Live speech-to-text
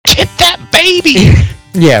baby.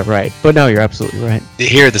 Yeah, right. But no, you're absolutely right.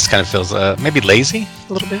 Here, this kind of feels maybe lazy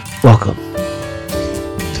a little bit. Welcome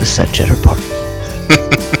to Set Jetter Park.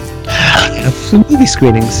 Some movie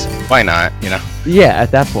screenings. Why not? Yeah, at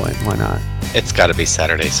that point, why not? It's got to be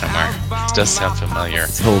Saturday somewhere. It does sound familiar.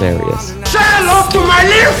 It's hilarious. Say hello to my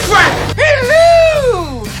little friend.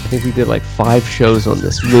 Hello. I think we did like 5 shows on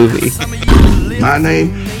this movie. My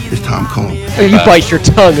name is Tom Coleman. You bite your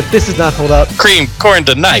tongue if this does not hold up. Cream corn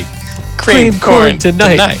tonight. Cream corn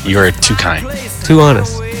tonight. You are too kind. Too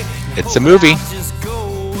honest. It's a movie.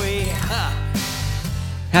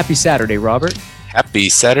 Happy Saturday, Robert. Happy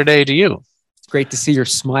Saturday to you. Great to see your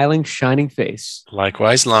smiling, shining face.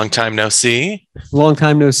 Likewise, long time no see. Long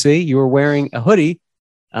time no see. You were wearing a hoodie.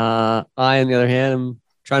 I, on the other hand, am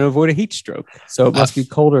trying to avoid a heat stroke. So it must be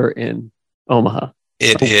colder in Omaha.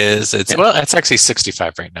 It is. It's actually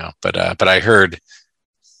 65 right now. But I heard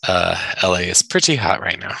LA is pretty hot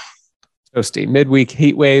right now. Toasty. Midweek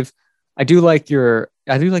heat wave. I do like your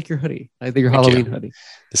hoodie. I think your Halloween hoodie.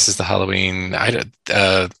 This is the Halloween.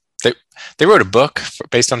 They wrote a book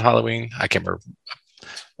based on Halloween. I can't remember,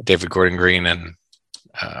 David Gordon Green and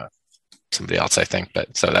somebody else, I think.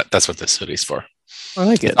 But so that's what this hoodie's for. I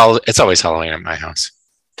like it. It's always Halloween at my house.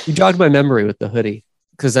 You jogged my memory with the hoodie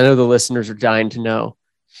because I know the listeners are dying to know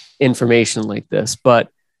information like this. But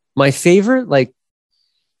my favorite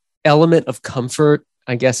element of comfort,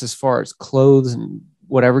 I guess, as far as clothes and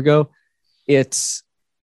whatever go, it's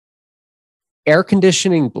air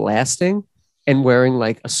conditioning blasting and wearing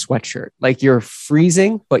like a sweatshirt. Like you're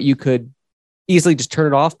freezing, but you could easily just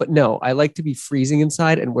turn it off. But no, I like to be freezing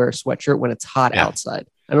inside and wear a sweatshirt when it's hot outside.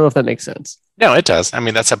 I don't know if that makes sense. No, it does. I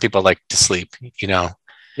mean, that's how people like to sleep,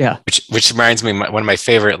 Yeah. Which reminds me, one of my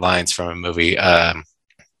favorite lines from a movie, and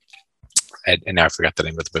now I forgot the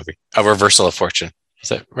name of the movie, A Reversal of Fortune. Is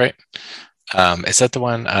that right? Is that the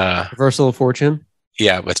one? Reversal of Fortune?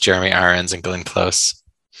 Yeah, with Jeremy Irons and Glenn Close.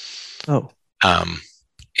 Oh.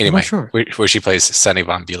 Anyway, sure. where she plays Sunny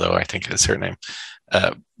Von Bulow, I think is her name.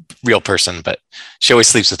 Real person, but she always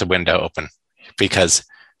sleeps with the window open because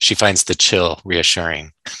she finds the chill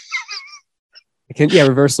reassuring.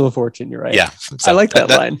 Reversal of Fortune. You're right. Yeah, so I like that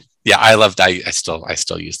line. Yeah, I loved. I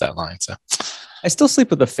still use that line. So I still sleep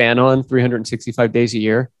with the fan on 365 days a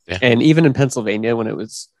year, and even in Pennsylvania when it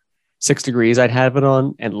was 6 degrees, I'd have it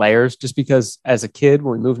on and layers. Just because as a kid,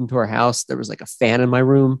 when we moved into our house, there was like a fan in my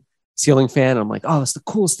room, ceiling fan. And I'm like, oh, it's the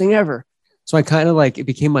coolest thing ever. So I kind of it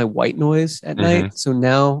became my white noise at night. So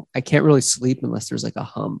now I can't really sleep unless there's like a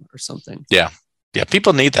hum or something. Yeah. Yeah.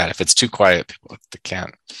 People need that. If it's too quiet, people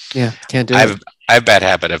can't. Yeah. Can't do it. I have a bad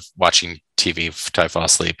habit of watching TV until I fall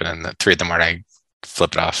asleep. And then at 3 a.m, I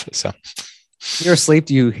flip it off. So you're asleep.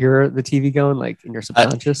 Do you hear the TV going like in your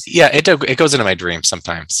subconscious? Yeah, it goes into my dreams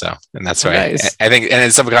sometimes. So, and that's why nice. I think, and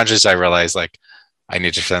in subconscious, I realize I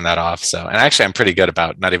need to turn that off. So, and actually I'm pretty good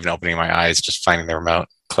about not even opening my eyes, just finding the remote,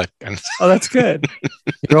 click. Oh, that's good.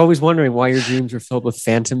 You're always wondering why your dreams are filled with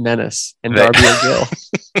Phantom Menace and Darby O'Gill.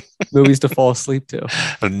 Movies to fall asleep to.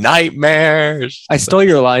 Nightmares. I stole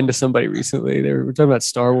your line to somebody recently. They were talking about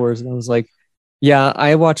Star Wars and I was like, yeah,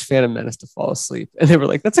 I watch Phantom Menace to fall asleep. And they were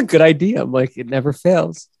like, that's a good idea. I'm like, it never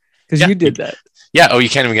fails. Because you did that. Yeah. Oh, you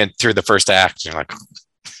can't even get through the first act. You're like,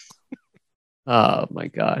 oh my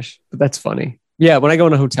gosh. But that's funny. Yeah, when I go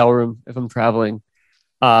in a hotel room, if I'm traveling,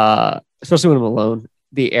 especially when I'm alone,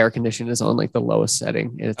 the air conditioning is on like the lowest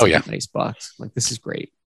setting, and it's a nice box. Like, this is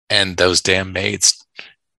great. And those damn maids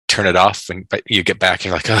turn it off, but you get back, and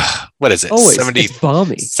you're like, oh, what is it? Always, it's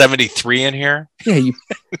balmy. 73 in here. Yeah,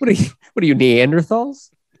 what are you Neanderthals?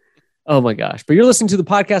 Oh my gosh! But you're listening to the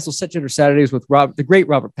podcast of Set Jetter Saturdays with the great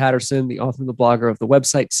Robert Patterson, the author and the blogger of the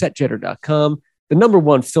website setjetter.com, the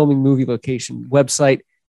 #1 filming movie location website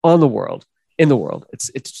in the world.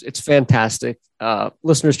 It's fantastic.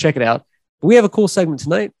 Listeners, check it out. We have a cool segment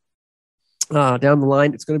tonight. Down the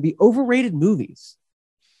line, it's going to be overrated movies.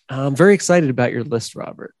 I'm very excited about your list,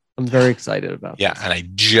 Robert. I'm very excited about this. And I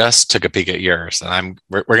just took a peek at yours, and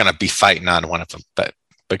we're going to be fighting on one of them. But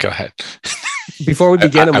go ahead. Before we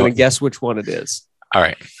begin, I'm going to guess which one it is. All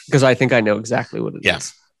right, because I think I know exactly what it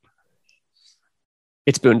is.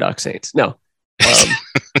 It's Boondock Saints. No.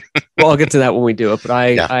 Well, I'll get to that when we do it, but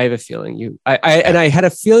I have a feeling and I had a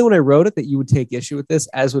feeling when I wrote it that you would take issue with this,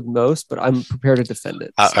 as would most, but I'm prepared to defend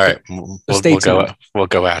it. All right. We'll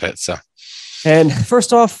go at it. So, and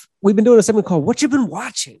first off, we've been doing a segment called Whatcha Been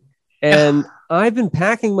Watching? And I've been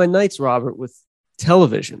packing my nights, Robert, with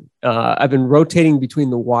television. I've been rotating between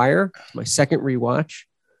The Wire, my second rewatch,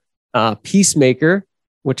 Peacemaker,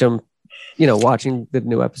 which I'm, watching the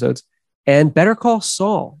new episodes, and Better Call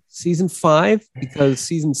Saul season 5, because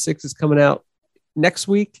season 6 is coming out next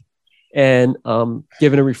week. and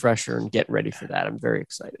giving a refresher and getting ready for that. I'm very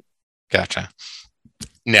excited. Gotcha.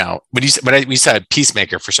 Now, when we said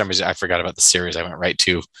Peacemaker, for some reason I forgot about the series. I went right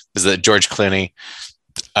to is the George Clooney.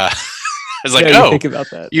 I was like, you think about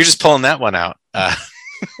that. You're just pulling that one out. Yeah,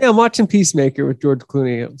 I'm watching Peacemaker with George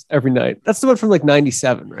Clooney every night. That's the one from like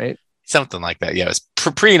 97, right? Something like that. Yeah, it was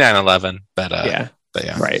pre 9/11, but yeah,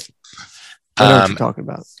 right. I know what you're talking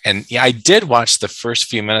about. And yeah, I did watch the first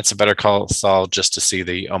few minutes of Better Call Saul just to see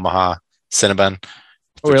the Omaha Cinnabon.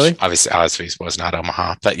 Oh, really? Obviously was not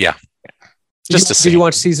Omaha, but yeah. Did you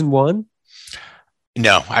watch season 1?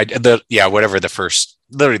 No, whatever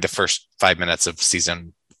literally the first 5 minutes of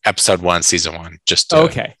episode 1, season 1, just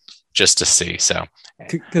to see. So,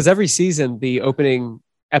 because every season, the opening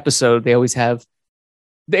episode, they always have,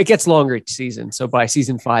 it gets longer each season. So by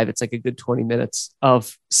season 5, it's like a good 20 minutes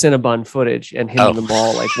of Cinnabon footage and him in the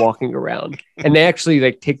mall, like walking around. And they actually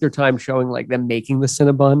like take their time showing like them making the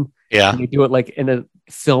Cinnabon. Yeah. And they do it like in a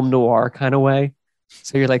film noir kind of way.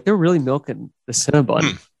 So you're like, they're really milking the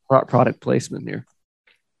Cinnabon product placement here.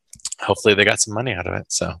 Hopefully they got some money out of it.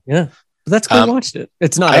 So yeah, but that's good. Watched it.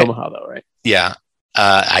 It's not Omaha though, right? Yeah,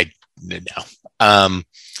 I did know. I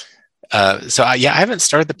haven't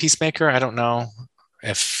started the Peacemaker. I don't know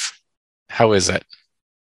how is it?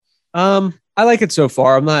 I like it so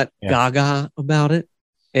far. I'm not gaga about it.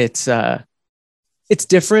 It's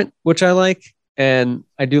different, which I like, and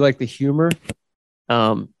I do like the humor.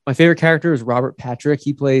 My favorite character is Robert Patrick.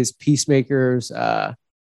 He plays Peacemaker's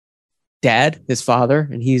dad, his father,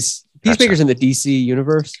 and Peacemaker's in the DC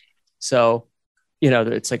universe. So,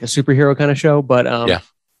 it's like a superhero kind of show, but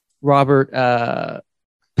Robert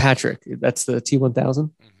Patrick, that's the T-1000.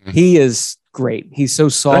 Mm-hmm. He is great. He's so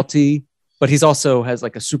salty, but he's also has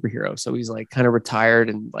like a superhero. So he's like kind of retired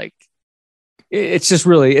and like, it's just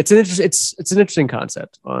really, it's an interesting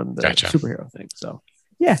concept on the superhero thing. So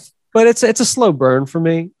yeah. But it's a slow burn for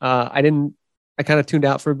me. I kind of tuned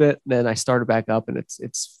out for a bit, and then I started back up, and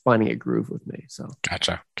it's finding a groove with me. So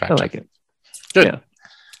gotcha. I like it. Good. Yeah.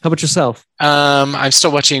 How about yourself? I'm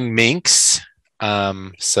still watching Minx.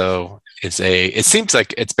 So it seems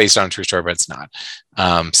like it's based on a true story, but it's not.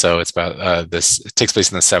 So it's about this. It takes place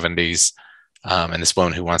in the 70s, and this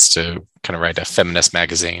woman who wants to kind of write a feminist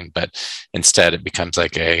magazine, but instead it becomes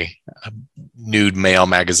like a nude male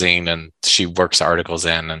magazine, and she works articles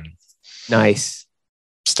in and. Nice.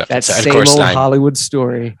 Stuff. That same old Hollywood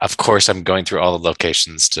story. Of course, I'm going through all the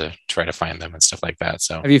locations to try to find them and stuff like that.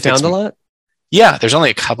 So, have you found a lot? Yeah, there's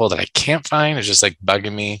only a couple that I can't find. It's just like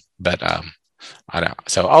bugging me, but I don't know.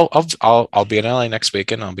 So I'll be in LA next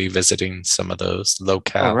week, and I'll be visiting some of those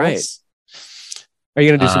locales. All right. Are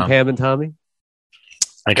you gonna do some Pam and Tommy?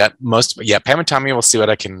 I got Pam and Tommy. We'll see what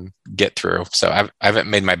I can get through. So I haven't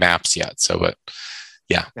made my maps yet. So, but.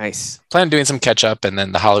 Yeah. Nice. Plan on doing some catch up, and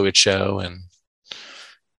then the Hollywood show and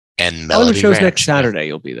Melody Hollywood show's Ranch. Next Saturday.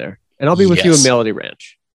 You'll be there, and I'll be with you in Melody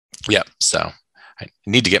Ranch. Yep. So I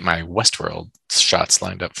need to get my Westworld shots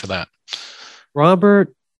lined up for that.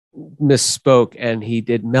 Robert misspoke, and he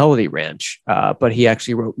did Melody Ranch, but he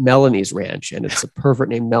actually wrote Melanie's Ranch, and it's a pervert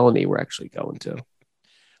named Melanie we're actually going to.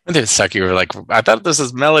 When they suck, you were like, I thought this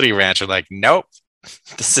was Melody Ranch. I'm like, nope,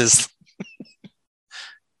 this is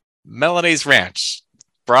Melanie's Ranch.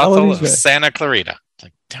 Brothel of Santa Clarita.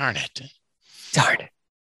 Like, darn it. But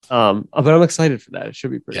I'm excited for that. It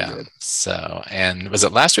should be pretty good. So, and was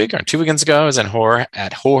it last week or 2 weekends ago? I was in Horror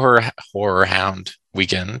Hound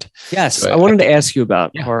weekend. Yes, so I wanted to ask you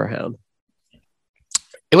about Horror Hound.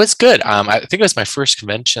 It was good. I think it was my first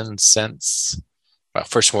convention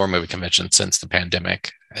first horror movie convention since the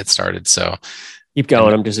pandemic had started. So keep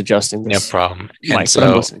going. I'm just adjusting this. No problem. And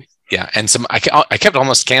so, yeah, and I kept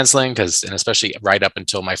almost canceling and especially right up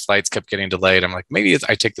until my flights kept getting delayed. I'm like, maybe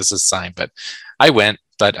I take this as a sign, but I went.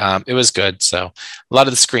 But it was good. So a lot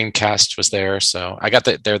of the screencast was there. So I got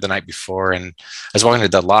there the night before, and I was walking to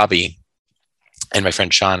the lobby, and my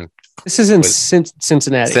friend Sean. This is in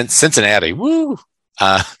Cincinnati. Cincinnati, woo!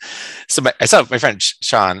 I saw my friend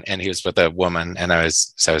Sean, and he was with a woman, and I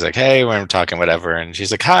was like, hey, we're talking, whatever, and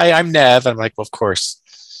she's like, hi, I'm Nev. And I'm like, well, of course,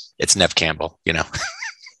 it's Nev Campbell,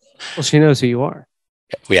 Well, she knows who you are.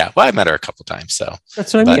 Yeah. Well, I met her a couple times, so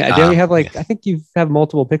that's what I mean. Yeah, we have I think you have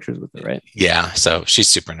multiple pictures with her, right? Yeah. So she's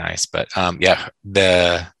super nice, but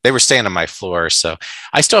they were staying on my floor, so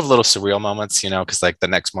I still have little surreal moments, because like the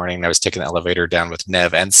next morning I was taking the elevator down with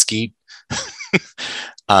Nev and Skeet.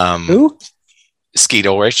 Who? Skeet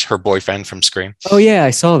Ulrich, her boyfriend from Scream. Oh yeah,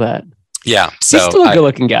 I saw that. Yeah. So he's still a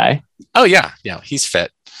good-looking guy. Oh yeah, he's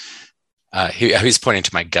fit. He's pointing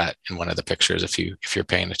to my gut in one of the pictures if you're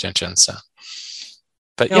paying attention. So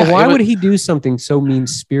But Now, yeah, why would he do something so mean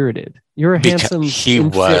spirited? You're a handsome, he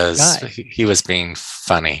and fit was guy. he was being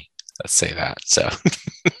funny. Let's say that. So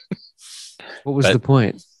What was but, the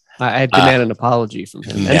point? I demand an apology from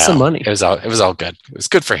him and some money. It was all good. It was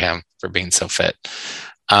good for him for being so fit.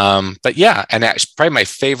 But yeah, and actually, probably my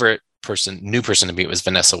favorite new person to meet was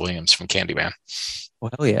Vanessa Williams from Candyman.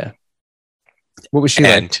 Well, yeah. What was she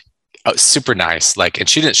like? Super nice. And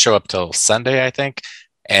she didn't show up till Sunday, I think.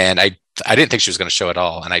 And I didn't think she was going to show at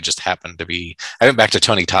all. And I just happened to be, I went back to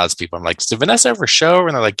Tony Todd's people. I'm like, did Vanessa ever show?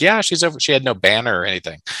 And they're like, yeah, she's over. She had no banner or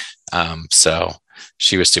anything. So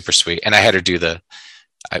she was super sweet. And I had her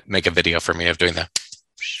make a video for me of doing the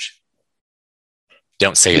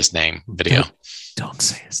don't say his name video. Don't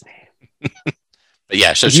say his name. But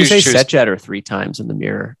yeah, so you say Setchat her 3 times in the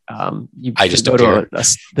mirror. I just go to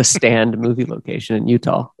the Stand movie location in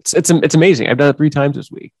Utah. It's amazing. I've done it 3 times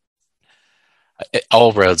this week.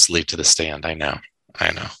 All roads lead to the Stand. I know.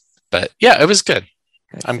 But yeah, it was good.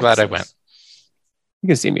 I'm glad I went. You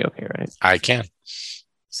can see me okay, right? I can.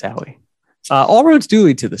 Sally. All roads do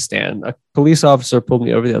lead to the Stand. A police officer pulled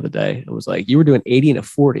me over the other day and was like, you were doing 80 and a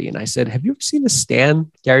 40. And I said, have you ever seen the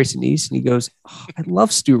Stand, Gary Sinise? And he goes, oh, I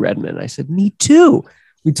love Stu Redman. I said, me too.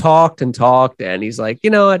 We talked. And he's like,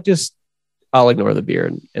 I'll ignore the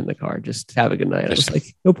beer in the car. Just have a good night. I was like,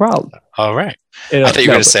 no problem. All right. I thought you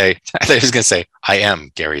were going to say, I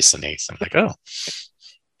am Gary Sinise. I'm like, oh,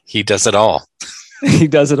 he does it all. He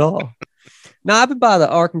does it all. Now, I've been by the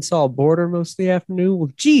Arkansas border most of the afternoon.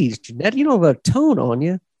 Well, geez, Jeanette, you don't have a tone on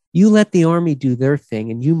you. You let the Army do their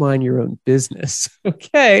thing and you mind your own business.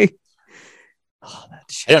 Okay. Oh,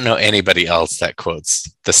 I don't know anybody else that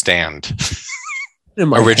quotes The Stand.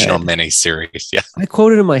 Original miniseries. Yeah. I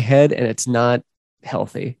quote it in my head and it's not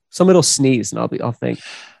healthy. Somebody will sneeze and I'll think,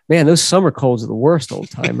 man, those summer colds are the worst,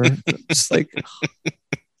 old timer. Just like,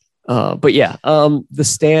 but yeah, The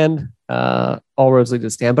Stand, all roads lead to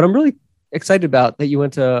The Stand. But I'm really excited about that you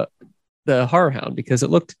went to the Horror Hound because it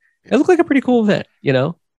looked like a pretty cool event,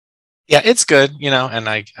 Yeah, it's good, and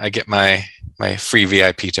I get my free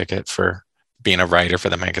VIP ticket for being a writer for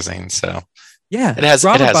the magazine. So yeah, it has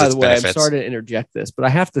by the way, benefits. I'm sorry to interject this, but I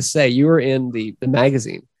have to say you were in the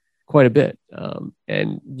magazine quite a bit,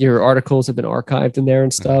 and your articles have been archived in there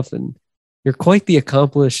and stuff, and you're quite the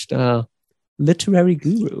accomplished literary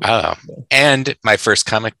guru. And my first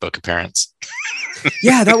comic book appearance.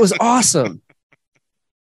 Yeah, that was awesome.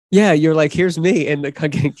 Yeah, you're like, here's me and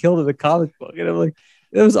getting killed in the comic book, and I'm like,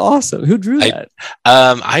 it was awesome. Who drew that?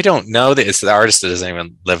 I don't know. That it's the artist that doesn't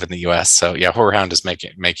even live in the U.S. So yeah, Horror Hound is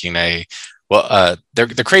making a. Well, they're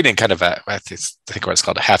creating kind of I think what it's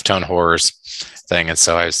called a halftone horrors thing, and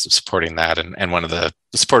so I was supporting that. And one of the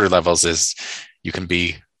supporter levels is you can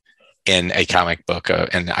be in a comic book,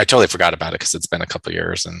 and I totally forgot about it because it's been a couple of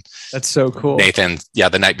years. And that's so cool. Nathan,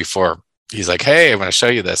 the night before, he's like, "Hey, I want to show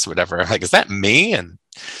you this, whatever." I'm like, "Is that me?" And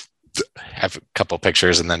I have a couple of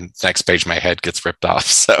pictures, and then next page, my head gets ripped off.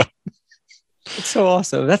 So it's so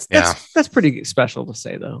awesome. That's pretty special to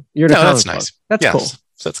say, though. That's nice. That's cool.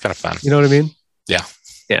 So it's kind of fun. You know what I mean? Yeah.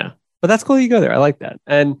 But that's cool. You go there. I like that.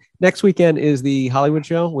 And next weekend is the Hollywood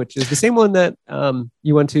show, which is the same one that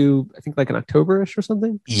you went to, I think, like in October-ish or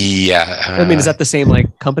something. Yeah. I mean, is that the same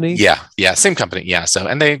company? Yeah. Same company. Yeah. So,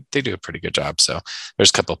 and they do a pretty good job. So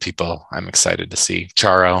there's a couple of people I'm excited to see.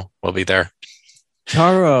 Charo will be there.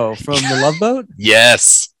 Charo from The Love Boat?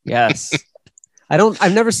 Yes.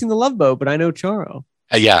 I've never seen The Love Boat, but I know Charo.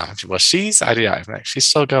 Yeah. Well, she's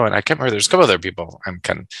still going. I can't remember. There's a couple other people I'm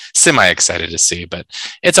kind of semi-excited to see, but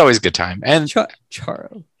it's always a good time. And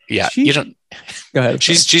Charo. Yeah. You don't go ahead.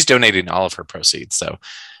 She's donating all of her proceeds. So,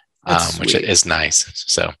 which is nice.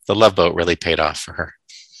 So The Love Boat really paid off for her.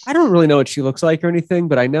 I don't really know what she looks like or anything,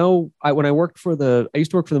 but I know when I used to work for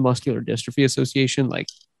the Muscular Dystrophy Association, like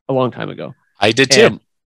a long time ago. I did too.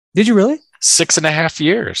 Did you really? 6.5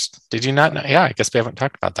 years. Did you not know? Yeah, I guess we haven't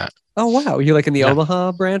talked about that. Oh, wow. You're like in the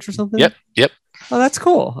Omaha branch or something? Yep. Oh, that's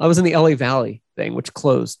cool. I was in the LA Valley thing, which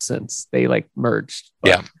closed since they merged. But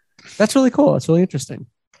yeah. That's really cool. That's really interesting.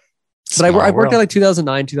 But I worked at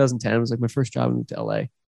 2009, 2010. It was my first job. I moved to LA.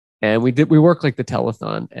 And we worked the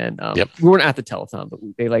telethon. And we weren't at the telethon, but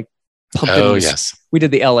they pumped in. Yes. We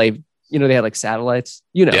did the LA, they had satellites,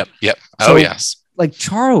 Yep. So, yes.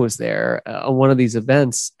 Charo was there on one of these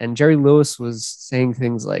events, and Jerry Lewis was saying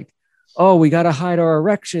things like, "Oh, we got to hide our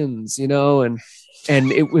erections," and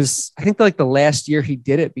it was, I think, the last year he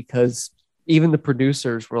did it because even the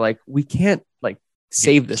producers were like, "We can't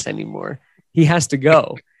save this anymore. He has to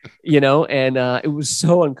go," and it was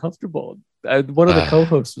so uncomfortable. One of the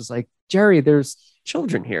co-hosts was like, "Jerry, there's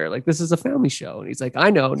children here. This is a family show," and he's like,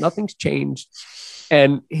 "I know, nothing's changed."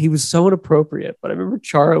 and he was so inappropriate. But I remember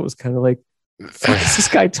Charo was kind of like, "What is this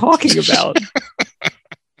guy talking about?"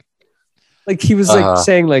 Like he was like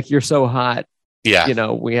saying like, "You're so hot." Yeah. You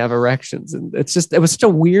know, we have erections, and it was such a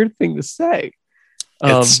weird thing to say.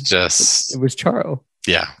 It's just, it was Charo.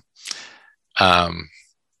 Yeah.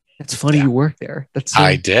 That's funny. You work there.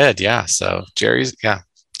 I did. Yeah. So Jerry's,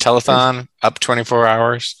 telethon up 24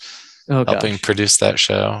 hours, helping produce that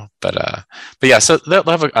show. But yeah, so they'll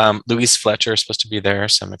have Louise Fletcher is supposed to be there.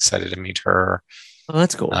 So I'm excited to meet her. Oh,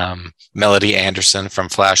 that's cool. Melody Anderson from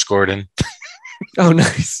Flash Gordon. Oh,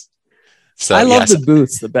 nice. So I love the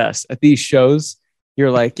booths the best at these shows. You're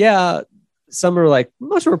like, yeah, some are like,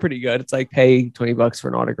 most of them are pretty good. It's like pay $20 for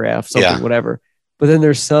an autograph, something, whatever. But then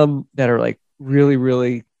there's some that are like really,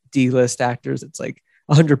 really D-list actors. It's like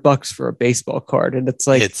 $100 for a baseball card. And it's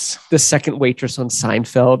like the second waitress on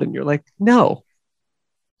Seinfeld. And you're like, no.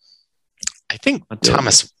 I think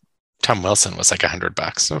Tom Wilson was like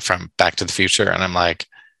 $100 from Back to the Future. And I'm like,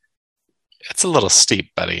 it's a little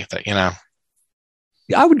steep, buddy, that, you know.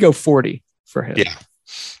 I would go 40 for him. Yeah.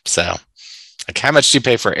 So like, how much do you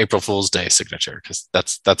pay for April Fool's Day signature? Because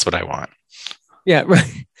that's what I want. Yeah,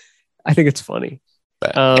 right. I think it's funny.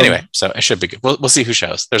 But anyway, so it should be good. We'll see who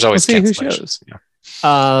shows. There's always cancellations.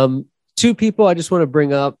 Yeah. Two people I just want to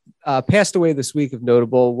bring up passed away this week of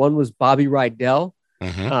notable. One was Bobby Rydell.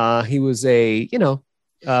 Mm-hmm. He was a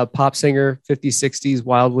pop singer, 50s, 60s,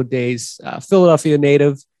 Wildwood days, Philadelphia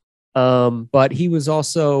native. But he was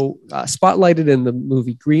also spotlighted in the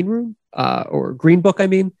movie Green Room, or Green Book, I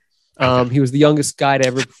mean. He was the youngest guy to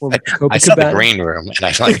ever perform at Copacabana. I saw the Green Room, and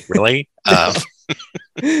I like, really?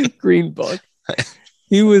 Green Book.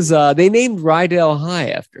 He was. They named Rydell High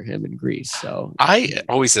after him in Greece. So I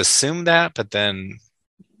always assumed that, but then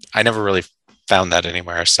I never really found that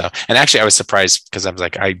anywhere. So, and actually, I was surprised because I was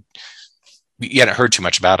like, you hadn't heard too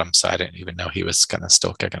much about him, so I didn't even know he was kind of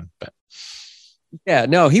still kicking. But yeah,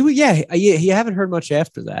 no, he was. Yeah, he haven't heard much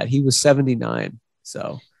after that. He was 79.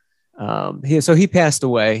 So. He passed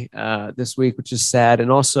away this week, which is sad.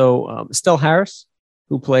 And also Estelle Harris,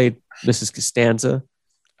 who played Mrs. Costanza.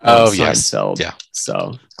 Oh, yes. Yeah.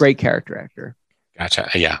 So great character actor. Gotcha.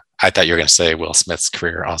 Yeah. I thought you were going to say Will Smith's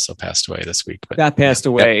career also passed away this week. But that passed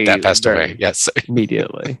away. That passed away. Yes.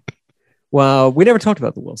 Immediately. Well, we never talked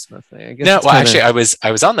about the Will Smith thing. I guess no, well, actually, I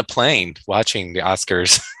was on the plane watching the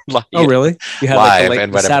Oscars. Oh, really? You had live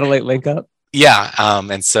like the satellite link up? Yeah.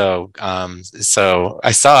 And so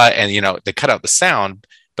I saw it, and, they cut out the sound,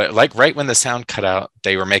 but like right when the sound cut out,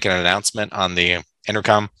 they were making an announcement on the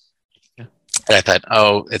intercom. Yeah. And I thought,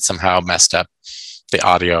 oh, it somehow messed up the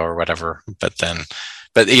audio or whatever. But and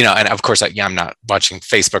of course, I'm not watching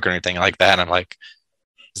Facebook or anything like that. And I'm like,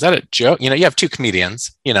 is that a joke? You have two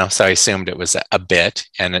comedians, so I assumed it was a bit,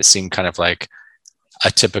 and it seemed kind of like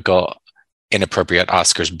a typical inappropriate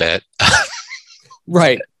Oscars bit.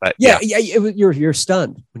 Right. But, you're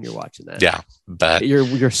stunned when you're watching that. Yeah. But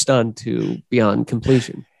you're stunned to beyond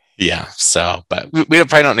completion. Yeah. So, but we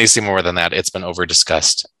probably don't need to see more than that. It's been over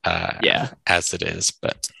discussed. As it is,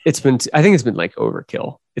 but I think it's been like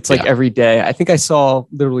overkill. It's like every day. I think I saw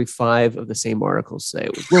literally 5 of the same articles say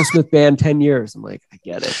it was Will Smith banned 10 years. I'm like, I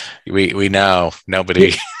get it. We know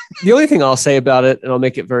nobody. The only thing I'll say about it, and I'll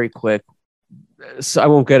make it very quick, so I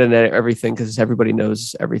won't get into everything because everybody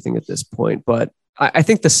knows everything at this point, but I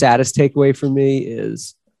think the saddest takeaway for me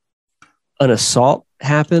is an assault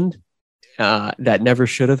happened that never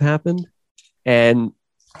should have happened. And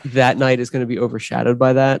that night is going to be overshadowed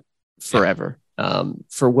by that forever.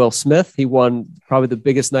 For Will Smith, he won probably the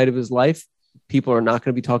biggest night of his life. People are not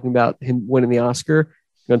going to be talking about him winning the Oscar.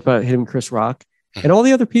 They're going to talk about him, Chris Rock, and all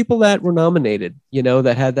the other people that were nominated,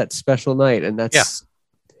 that had that special night. And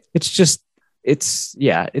it's just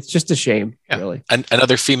a shame, really.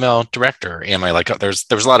 Another female director. Am I like, there was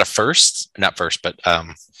a lot of first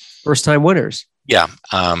time winners. Yeah.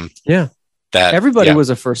 That everybody was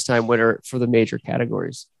a first time winner for the major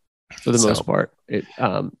categories for the most part.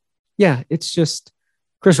 It's just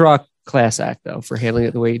Chris Rock, class act though, for handling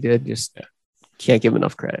it the way he did. Just can't give him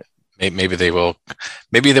enough credit. Maybe they will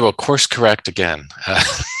course correct again.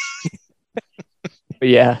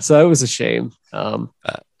 But so it was a shame.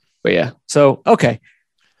 But yeah, so okay.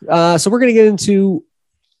 So we're going to get into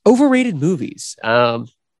overrated movies.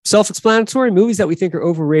 Self-explanatory movies that we think are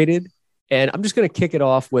overrated. And I'm just going to kick it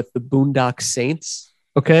off with The Boondock Saints.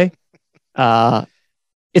 Okay.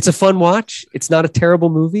 It's a fun watch. It's not a terrible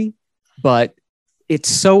movie, but it's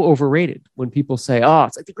so overrated when people say, oh,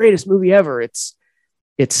 it's like the greatest movie ever. It's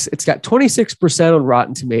got 26% on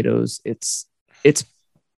Rotten Tomatoes. It's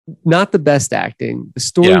not the best acting. The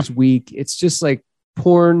story's weak. It's just like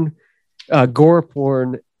porn, gore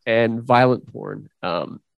porn. and violent porn.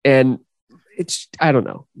 And I don't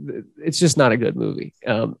know. It's just not a good movie.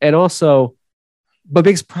 And also, my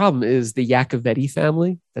biggest problem is the Iacovetti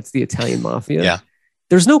family. That's the Italian mafia. Yeah.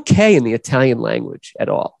 There's no K in the Italian language at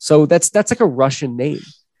all. So that's like a Russian name.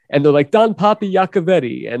 And they're like Don Papi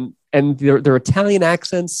Iacovetti. And their Italian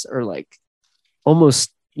accents are like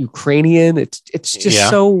almost Ukrainian. It's just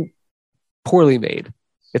so poorly made.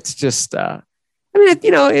 It's just,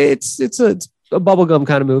 it's a bubblegum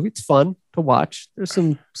kind of movie. It's fun to watch. There's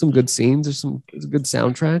some good scenes. There's a good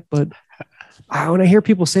soundtrack. But when I hear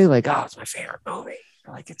people say like, "Oh, it's my favorite movie,"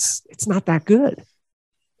 like it's not that good.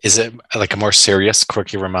 Is it like a more serious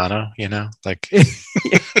Corky Romano? Like It's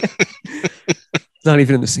not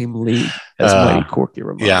even in the same league as Mighty Corky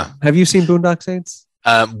Romano. Yeah. Have you seen Boondock Saints?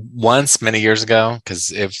 Once many years ago,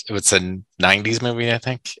 because it was a '90s movie, I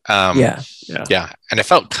think. Yeah, and it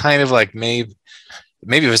felt kind of like maybe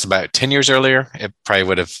it was about 10 years earlier. It probably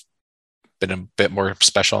would have been a bit more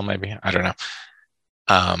special, maybe. I don't know.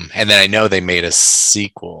 And then I know they made a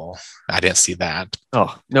sequel. I didn't see that.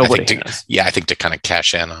 Oh, nobody has. I think to kind of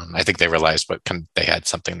cash in on. I think they realized they had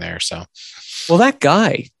something there. So, well, that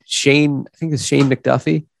guy Shane, I think it's Shane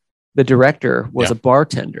McDuffie, the director, was a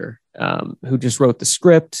bartender who just wrote the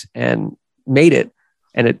script and made it,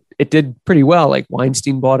 and it did pretty well. Like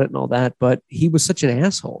Weinstein bought it and all that, but he was such an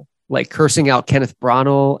asshole, like cursing out Kenneth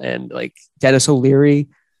Branagh and like Dennis O'Leary,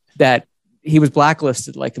 that he was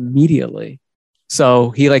blacklisted like immediately. So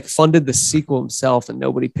he like funded the sequel himself and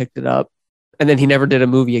nobody picked it up. And then he never did a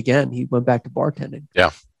movie again. He went back to bartending.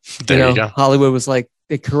 Yeah. There you go. Hollywood was like,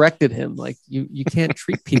 they corrected him. Like you can't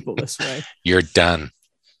treat people this way. You're done.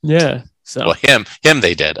 Yeah. So well, him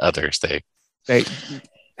they did. Others they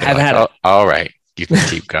have had it. All right. You can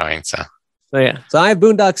keep going. So yeah. So I have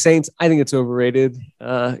Boondock Saints. I think it's overrated.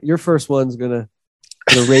 Your first one's gonna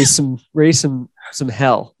raise some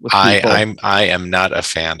hell with people. I am not a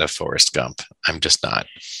fan of Forrest Gump. I'm just not.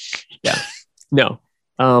 Yeah. No.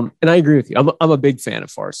 And I agree with you. I'm a big fan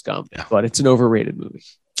of Forrest Gump, but it's an overrated movie.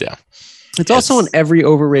 Yeah. It's also on every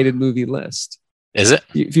overrated movie list. Is it?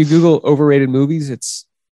 If you Google overrated movies, it's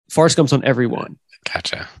Forrest Gump's on every one.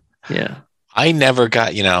 Gotcha. Yeah. I never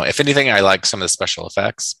got, if anything, I like some of the special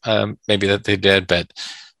effects, maybe that they did, but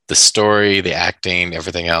the story, the acting,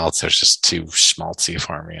 everything else, it was just too schmaltzy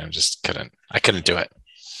for me. I couldn't do it.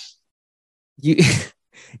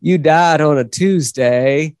 You died on a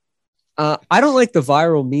Tuesday. I don't like the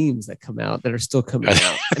viral memes that come out that are still coming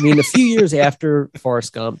out. I mean, a few years after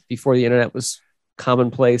Forrest Gump, before the internet was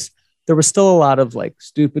commonplace, there was still a lot of like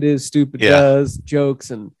stupid is, stupid does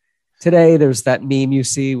jokes. And today there's that meme you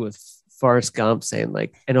see with Forrest Gump saying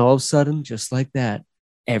like, and all of a sudden, just like that,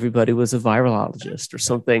 everybody was a virologist or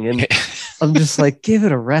something. And I'm just like, give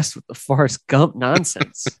it a rest with the Forrest Gump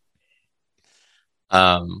nonsense.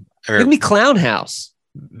 Give me Clown House.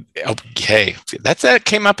 Okay, that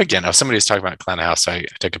came up again. Somebody was talking about Clown House. So I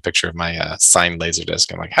took a picture of my signed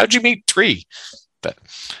Laserdisc. I'm like, how'd you meet Tree? But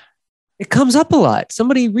it comes up a lot.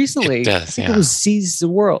 Somebody recently, it does, I think it was CZ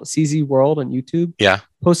World on YouTube. Yeah,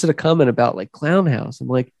 posted a comment about like Clown House. I'm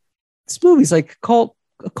like, this movie's like a cult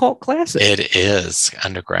classic. It is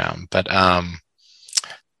underground, but so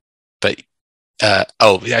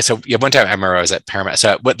one time I remember I was at Paramount.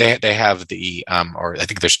 So what they have the or I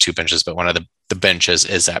think there's two benches, but one of the benches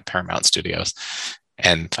is at Paramount Studios,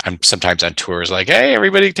 and I'm sometimes on tours like, hey,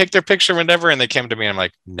 everybody take their picture whenever, and they came to me and I'm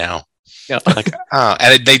like, no. Like, oh,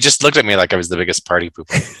 and they just looked at me like I was the biggest party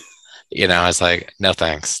pooper. I was like, no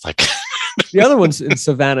thanks. Like the other one's in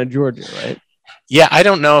Savannah, Georgia, right? Yeah, I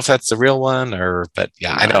don't know if that's the real one but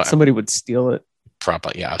yeah, I know somebody would steal it.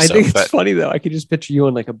 Probably, yeah. I think it's funny though. I could just picture you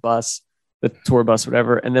on like a bus, the tour bus,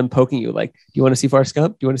 whatever, and then poking you like, "Do you want to see Forrest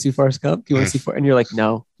Gump? Do you want to see Forrest Gump? Do you want to see Forrest?" And you're like,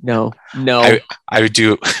 "No." I would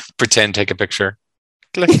do pretend take a picture.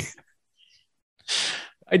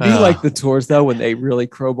 I do like the tours though when they really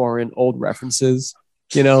crowbar in old references.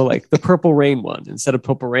 Like the Purple Rain one. Instead of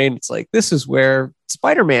Purple Rain, it's like this is where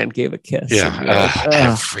Spider-Man gave a kiss. Yeah,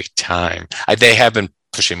 every time. They have been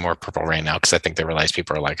pushing more Purple Rain now because I think they realize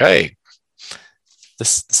people are like, "Hey,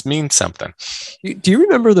 this means something." Do you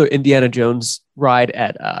remember the Indiana Jones ride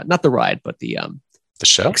at not the ride, but the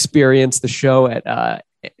show experience, the show at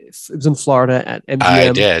it was in Florida at MGM?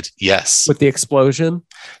 I did, yes. With the explosion.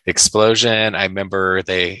 I remember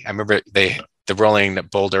the rolling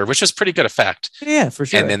boulder, which was pretty good effect. Yeah, for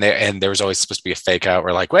sure. And then there was always supposed to be a fake out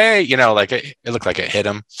where like, wait, like it looked like it hit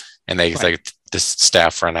him, and they like this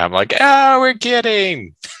staff run out. I'm like, oh, we're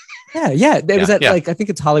kidding. Yeah. It was at like I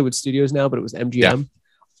think it's Hollywood Studios now, but it was MGM. Yeah.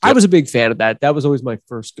 I was a big fan of that. That was always my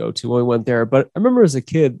first go-to when we went there. But I remember as a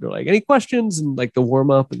kid, they're like, any questions and like the warm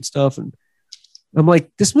up and stuff. And I'm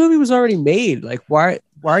like, this movie was already made. Like, why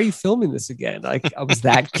are you filming this again? Like, I was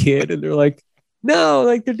that kid. And they're like, no,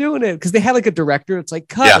 like they're doing it. Cause they had like a director. It's like,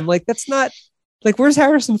 cut. Yeah. I'm like, that's not like, where's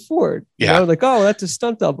Harrison Ford? You Yeah. know, like, oh, that's a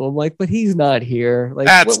stunt double. I'm like, but he's not here. Like,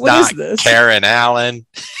 That's what not is this? Karen Allen.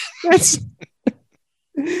 That's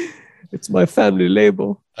it's my family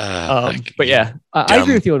label. But yeah, I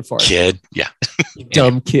agree with you on Forrest. Kid. Yeah.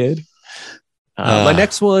 Dumb kid. My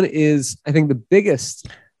next one is, I think, the biggest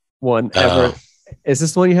one ever. Is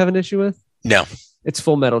this the one you have an issue with? No. It's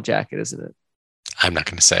Full Metal Jacket, isn't it? I'm not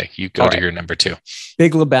going to say. You go All to right. your number 2.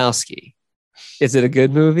 Big Lebowski. Is it a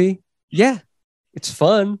good movie? Yeah. It's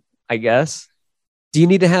fun, I guess. Do you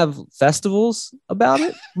need to have festivals about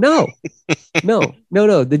it? No. No.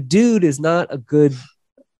 The dude is not a good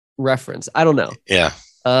reference. I don't know. Yeah.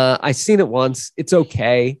 I've seen it once. It's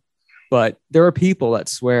okay. But there are people that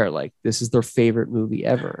swear like this is their favorite movie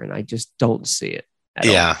ever. And I just don't see it.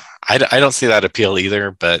 Yeah. I don't see that appeal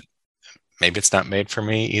either, but maybe it's not made for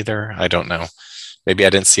me either. I don't know. Maybe I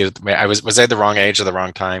didn't see it. Was I the wrong age or the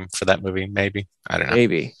wrong time for that movie? Maybe. I don't know.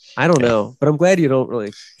 Maybe. I don't know. But I'm glad you don't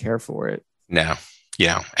really care for it. No.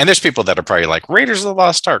 Yeah. And there's people that are probably like Raiders of the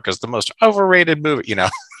Lost Ark is the most overrated movie, you know?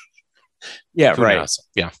 Yeah, Who right. knows?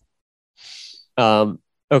 Yeah.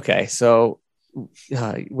 Okay. So what's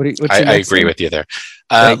your I next agree one? with you there.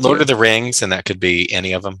 Thank Lord you. of the Rings, and that could be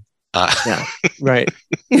any of them. Yeah, right.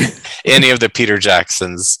 Any of the Peter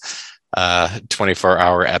Jackson's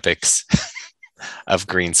 24-hour epics of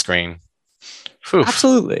green screen. Whew.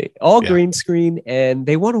 Absolutely. All Yeah. green screen, and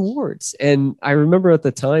they won awards. And I remember at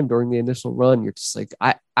the time during the initial run, you're just like,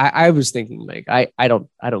 I was thinking like, I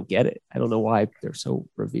don't get it. I don't know why they're so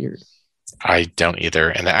revered. I don't either.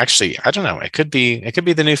 And actually, I don't know. It could be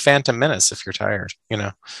the new Phantom Menace if you're tired, you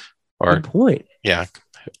know, or Good point. yeah,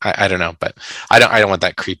 I don't know, but I don't want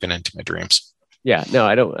that creeping into my dreams. Yeah, no,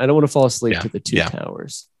 I don't want to fall asleep Yeah, to the two yeah.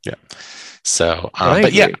 towers. Yeah. So, I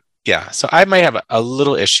but yeah, agree. yeah. So I might have a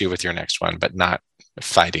little issue with your next one, but not a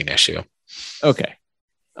fighting issue. Okay.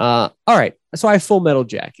 All right. So I have Full Metal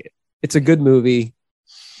Jacket. It's a good movie.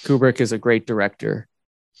 Kubrick is a great director.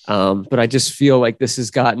 But I just feel like this has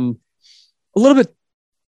gotten a little bit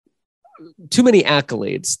too many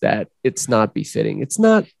accolades that it's not befitting. It's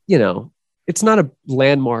not, it's not a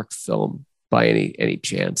landmark film by any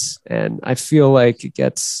chance. And I feel like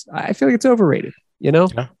it's overrated, Yeah.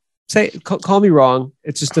 Call me wrong.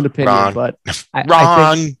 It's just an opinion, Wrong. but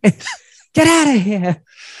Wrong. I think, get out of here.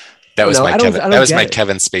 That was No, my I don't- Kevin. I don't That was get my it.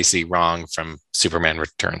 Kevin Spacey wrong from Superman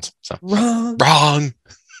Returns. So Wrong. wrong.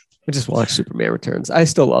 I just watched Superman Returns. I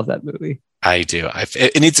still love that movie. I do.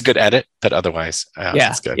 It needs a good edit, but otherwise, Yeah.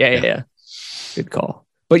 it's good. Yeah. Good call.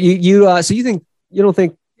 But so you don't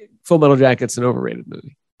think Full Metal Jacket's an overrated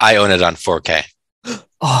movie? I own it on 4K.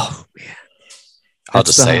 Oh man, I'll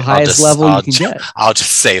that's just say the highest level you can get. I'll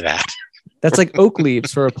just say that. That's like oak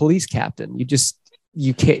leaves for a police captain.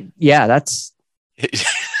 You can't. Yeah, that's.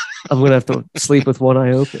 I'm gonna have to sleep with one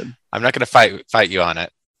eye open. I'm not going to fight you on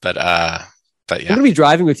it, but I'm yeah. gonna be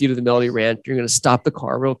driving with you to the Melody Ranch. You're gonna stop the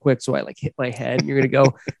car real quick, so I like hit my head, and you're gonna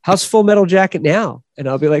go, "How's Full Metal Jacket now?" And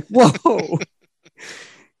I'll be like, "Whoa."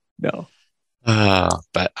 No.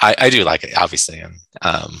 But I do like it, obviously, and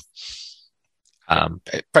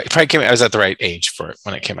it probably came. I was at the right age for it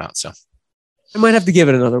when it came out, so I might have to give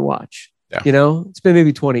it another watch. Yeah. It's been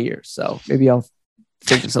maybe 20 years, so maybe I'll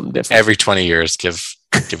think of something different. every 20 years, give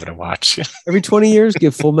it a watch. Every 20 years,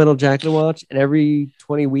 give Full Metal Jacket a watch, and every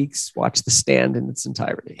 20 weeks, watch The Stand in its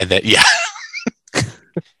entirety. And then, yeah,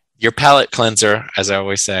 your palate cleanser, as I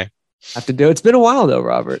always say. Have to do it. It's been a while though,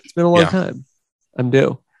 Robert. It's been a long Yeah. time. I'm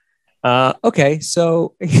due. Okay,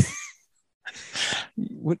 so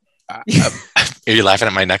what? Are you laughing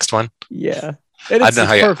at my next one? Yeah, I don't know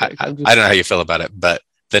how you. perfect. I don't know how you feel about it, but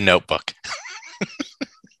The Notebook.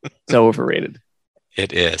 So overrated.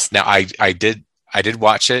 It is. Now, I did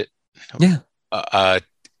watch it. Yeah.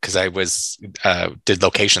 Because I was did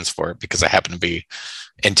locations for it because I happened to be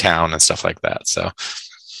in town and stuff like that. So,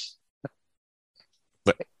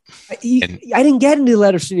 I didn't get any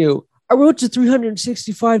letters from you. I wrote you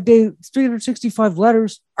 365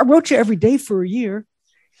 letters. I wrote you every day for a year.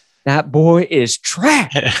 That boy is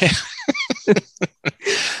trash.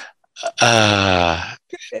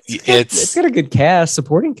 It's got a good cast,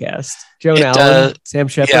 supporting cast. Joan Allen, Sam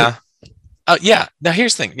Shepard. Yeah. Yeah. Now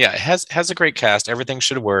here's the thing. Yeah, it has a great cast. Everything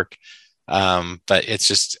should work. But it's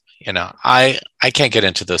just, I can't get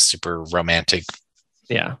into those super romantic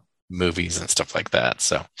movies and stuff like that.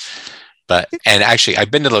 So, and actually I've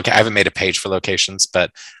been to I haven't made a page for locations,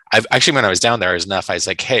 but I've actually, when I was down there, I was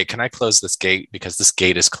like, hey, can I close this gate? Because this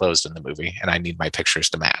gate is closed in the movie and I need my pictures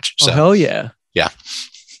to match. Oh, So hell yeah. Yeah.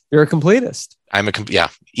 You're a completist.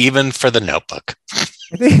 even for the Notebook.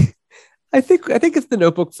 I think if the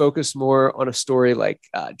Notebook focused more on a story like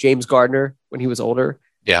James Gardner when he was older,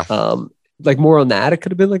 Yeah. like more on that, it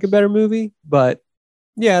could have been like a better movie. But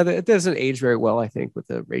yeah, it doesn't age very well, I think, with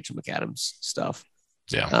the Rachel McAdams stuff.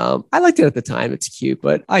 Yeah. I liked it at the time. It's cute,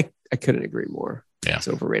 but I couldn't agree more. Yeah. It's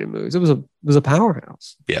overrated movies. It was a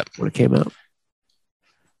powerhouse. Yeah. When it came out.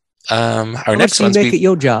 Our next one's make it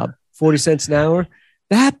your job. 40 cents an hour.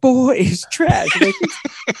 That boy is trash. Like,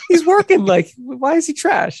 he's working. Like, why is he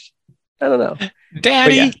trash? I don't know.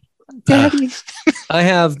 Daddy. Daddy. I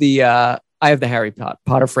have the Harry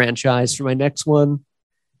Potter franchise for my next one.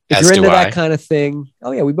 If you're into that kind of thing,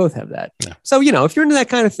 oh yeah, we both have that. Yeah. So, if you're into that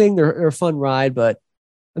kind of thing, they're a fun ride. But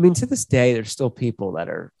I mean, to this day, there's still people that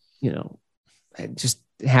are, just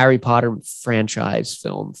Harry Potter franchise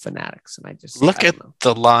film fanatics. And I look at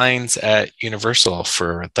the lines at Universal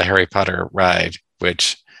for the Harry Potter ride,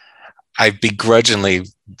 which I've begrudgingly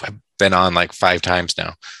been on like 5 times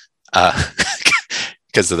now.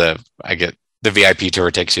 Because I get the VIP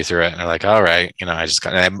tour takes you through it, and they're like, all right,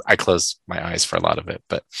 I close my eyes for a lot of it,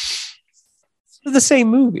 but it's the same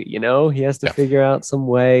movie, he has to figure out some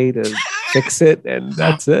way to fix it, and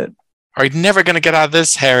that's it. Are you never going to get out of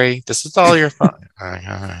this, Harry? This is all your fault.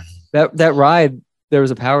 That ride, there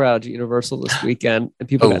was a power outage at Universal this weekend, and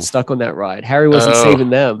people got stuck on that ride. Harry wasn't saving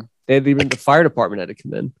them. The fire department had to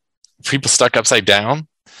come in. People stuck upside down?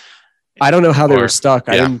 I don't know how they were stuck.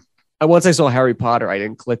 Yeah. Once I saw Harry Potter, I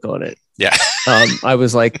didn't click on it. Yeah. I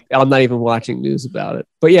was like, I'm not even watching news about it.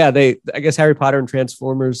 But yeah, I guess Harry Potter and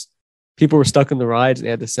Transformers, people were stuck in the rides and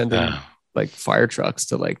they had to send in like fire trucks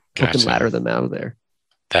to like hook and ladder them out of there.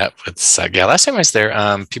 That would suck. Yeah, last time I was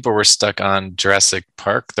there, people were stuck on Jurassic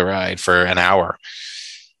Park, the ride, for an hour,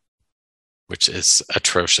 which is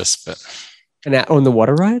atrocious. But on the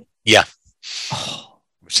water ride? Yeah. Oh.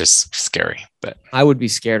 Which is scary. But I would be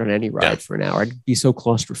scared on any ride for an hour. I'd be so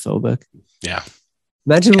claustrophobic. Yeah.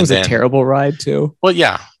 Imagine it was a terrible ride too. Well,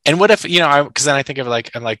 yeah. And what if, because then I think of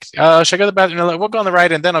I'm like, oh, should I go to the bathroom? Like, we'll go on the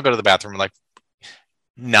ride and then I'll go to the bathroom. Like,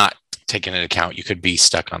 not taking into account, you could be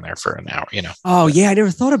stuck on there for an hour, Oh yeah, I never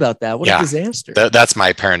thought about that. What a disaster. That's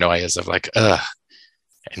my paranoia is of like, and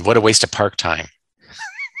what a waste of park time.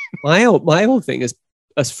 My whole thing is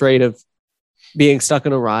afraid of being stuck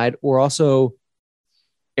on a ride, or also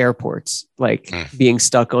airports, like being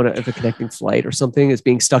stuck on a connecting flight or something, is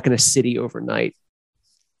being stuck in a city overnight.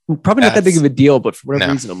 Probably not that big of a deal, but for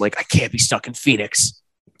whatever reason, I'm like, I can't be stuck in Phoenix.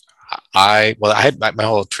 I had my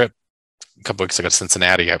whole trip a couple weeks ago to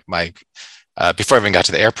Cincinnati. Before I even got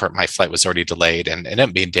to the airport, my flight was already delayed, and it ended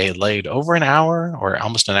up being delayed over an hour or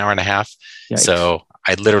almost an hour and a half. Yikes. So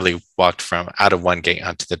I literally walked from out of one gate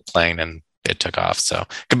onto the plane, and it took off. So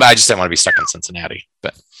I just didn't want to be stuck in Cincinnati.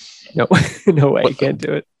 But no way, you can't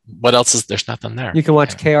do it. What else is there's nothing there? You can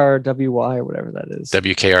watch KRWY or whatever that is.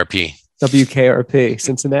 WKRP,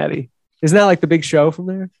 Cincinnati. Isn't that like the big show from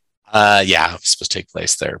there? Yeah, it's supposed to take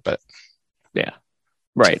place there, but yeah,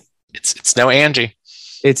 right. It's no Angie.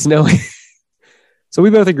 It's no. So we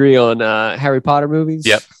both agree on Harry Potter movies.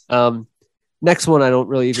 Yep. Next one, I don't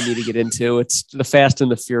really even need to get into. It's the Fast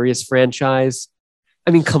and the Furious franchise.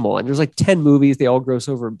 I mean, come on. There's like 10 movies. They all gross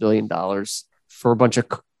over $1 billion for a bunch of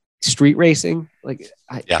street racing. Like,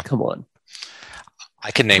 come on.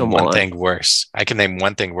 I can name one thing worse. I can name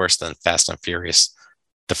one thing worse than Fast and Furious,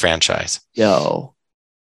 the franchise. Yo.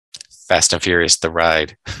 Fast and Furious, the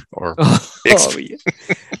ride. Or yeah.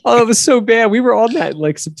 It was so bad. We were on that in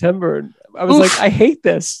like September. And I was like, I hate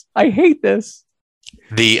this.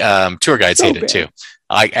 The tour guides hate it too.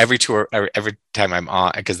 Like every time I'm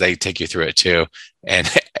on, because they take you through it too. And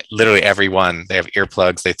literally every one, they have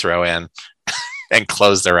earplugs they throw in and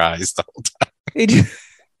close their eyes the whole time.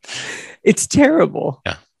 It's terrible.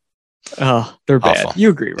 Yeah. Oh, they're bad. Awful. You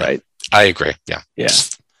agree, right? I agree. Yeah. Yeah.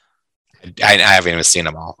 I haven't even seen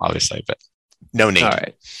them all, obviously, but no need. All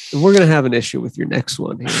right. And we're going to have an issue with your next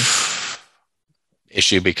one here.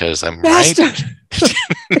 Issue because I'm right.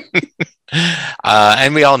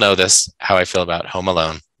 And we all know this, how I feel about Home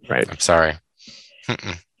Alone. Right. I'm sorry.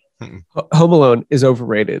 Home Alone is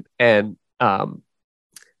overrated. And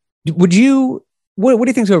what do you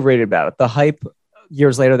think is overrated about it? The hype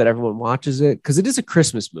years later that everyone watches it? Because it is a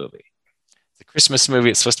Christmas movie. It's a Christmas movie.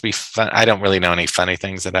 It's supposed to be fun. I don't really know any funny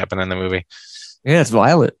things that happen in the movie. Yeah, it's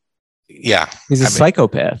violent. Yeah. He's a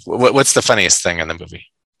psychopath. What's the funniest thing in the movie?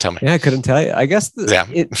 Tell me. Yeah, I couldn't tell you. I guess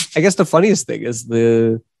the funniest thing is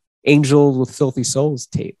the Angel with Filthy Souls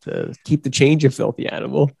tape, to keep the change, you filthy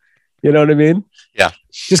animal. You know what I mean? Yeah.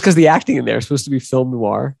 Just because the acting in there is supposed to be film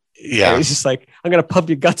noir. Yeah. And it's just like, I'm going to pump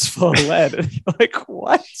your guts full of lead. And you're like,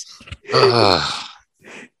 what?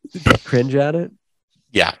 Did you cringe at it?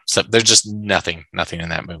 Yeah. So there's just nothing in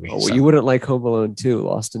that movie. Oh, well, so. you wouldn't like Home Alone 2,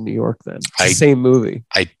 Lost in New York then. It's the I- same movie.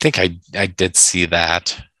 I think I did see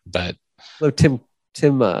that, but Although Tim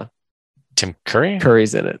Tim Curry?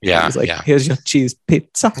 Curry's in it. Yeah, He's like, yeah. here's your cheese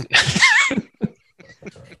pizza.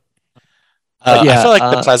 I yeah, feel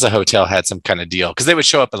like the Plaza Hotel had some kind of deal because they would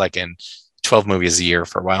show up like in 12 movies a year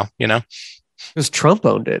for a while, you know? Because Trump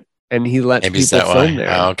owned it and he let Maybe it's people that film way.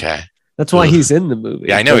 there. Oh, okay. That's why Ugh. he's in the movie.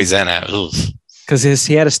 Yeah, I know he's in it. Ugh. Because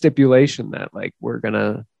he had a stipulation that like we're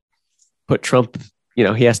gonna put Trump, you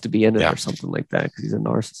know, he has to be in it Yeah. or something like that because he's a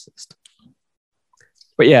narcissist.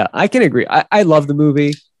 But yeah, I can agree. I love the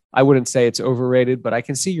movie. I wouldn't say it's overrated, but I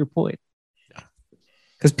can see your point.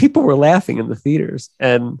 Because people were laughing in the theaters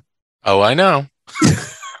and Oh, I know.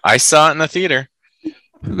 I saw it in the theater.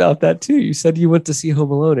 about that too. You said you went to see Home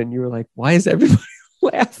Alone and you were like, why is everybody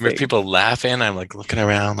laughing? Remember people laughing? I'm like looking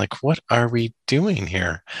around, like, what are we doing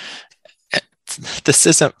here? This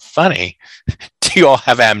isn't funny. Do you all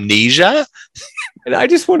have amnesia? And I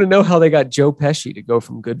just want to know how they got Joe Pesci to go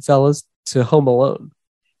from Goodfellas to Home Alone.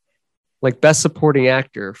 Like best supporting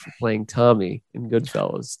actor for playing Tommy in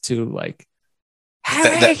Goodfellas to like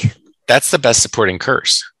Harry. That's the best supporting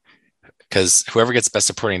curse. Because whoever gets best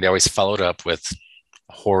supporting, they always followed up with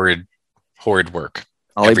horrid work.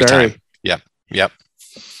 Ollie every Berry. time. Yep.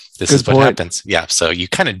 This Good is what point. happens. Yeah. So you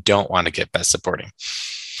kind of don't want to get best supporting.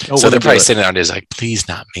 Don't So wanna they're do probably it. sitting down there like, please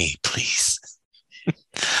not me, please.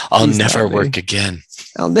 I'll Please never not me. work again.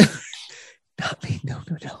 I'll never. Not me. No.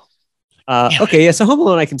 Okay. Yeah. So Home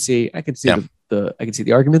Alone, I can see Yeah. the I can see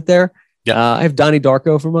the argument there. Yeah. I have Donnie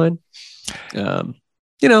Darko for mine.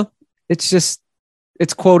 You know,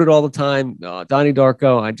 it's quoted all the time. Donnie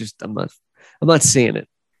Darko. I'm not seeing it.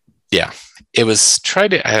 Yeah. It was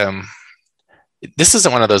tried to, this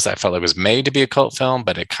isn't one of those that I felt like was made to be a cult film,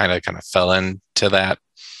 but it kind of fell into that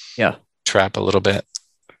trap a little bit.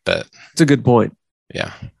 But It's a good point.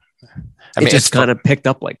 yeah. It just kind of picked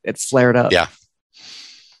up like it flared up. Yeah.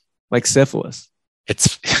 Like syphilis.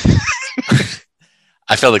 It's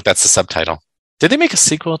I feel like that's the subtitle. Did they make a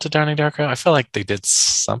sequel to Donnie Darko? I feel like they did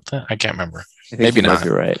something. I can't remember. I think Maybe you might not. be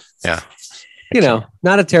right. Yeah. You know,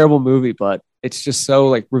 not a terrible movie, but it's just so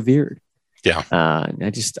like revered. Yeah.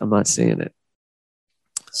 I'm not seeing it.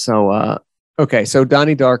 So okay, so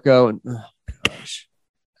Donnie Darko and oh gosh.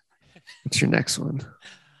 What's your next one?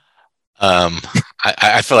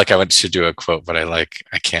 I feel like I should do a quote, but I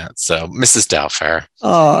can't. So Mrs. Doubtfire.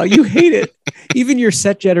 Oh, you hate it. Even your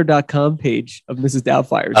setjetter.com page of Mrs.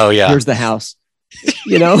 Doubtfire. Oh, yeah. Here's the house.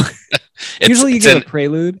 You know, usually you get a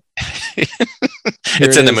prelude.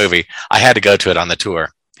 It's in the movie. I had to go to it on the tour.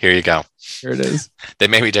 Here you go. Here it is. They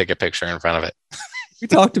made me take a picture in front of it. We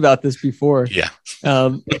talked about this before. Yeah.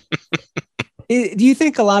 Do you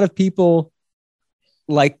think a lot of people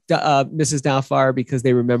like Mrs. Doubtfire because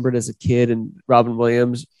they remembered as a kid and Robin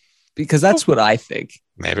Williams? Because that's what I think.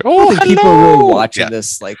 Maybe. I don't think people are really watching Yeah.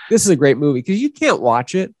 this. Like, this is a great movie because you can't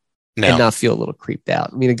watch it and No. not feel a little creeped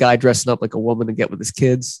out. I mean, a guy dressing up like a woman to get with his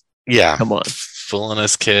kids. Yeah. Come on. Fooling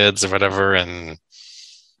his kids or whatever. And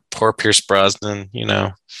poor Pierce Brosnan, you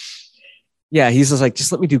know. Yeah, he's just like,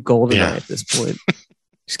 just let me do Goldeneye Yeah. at this point.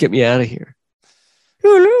 Just get me out of here.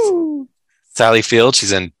 Hello. Sally Field,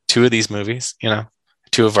 she's in 2 of these movies, you know.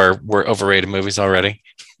 2 of our were overrated movies already.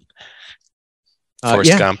 Forrest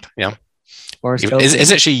yeah. Gump. Yeah. Forrest Gump.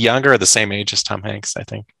 Isn't she younger or the same age as Tom Hanks, I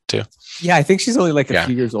think, too? Yeah, I think she's only like a Yeah.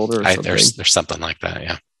 few years older or something. There's something like that,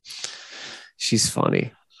 yeah. She's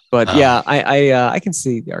funny. But Um, yeah, I can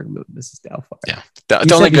see the argument with Mrs. Doubtfire. Yeah. The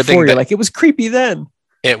You only said good thing before, you're that like, it was creepy then.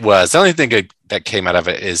 it was. The only thing good that came out of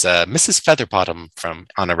it is Mrs. Featherbottom from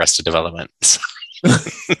On Arrested Development.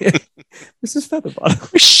 Mrs.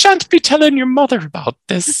 Featherbottom. We shan't be telling your mother about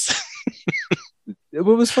this.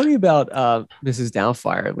 What was funny about Mrs.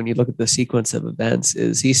 Doubtfire, when you look at the sequence of events,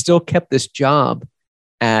 is he still kept this job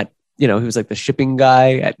at, he was like the shipping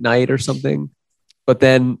guy at night or something, but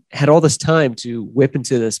then had all this time to whip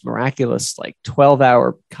into this miraculous like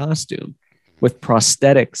 12-hour costume with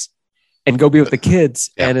prosthetics and go be with the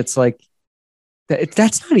kids. Yeah. And it's like,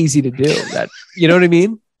 that's not easy to do. That, you know what I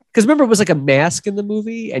mean? Because remember, it was like a mask in the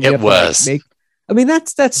movie, and you It have was. to, like, I mean,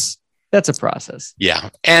 that's a process. Yeah.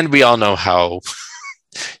 And we all know how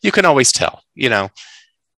you can always tell,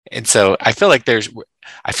 And so I feel like there's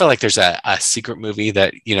a secret movie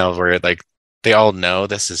that, where like they all know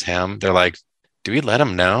this is him. They're like, do we let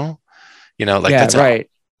him know? That's right. an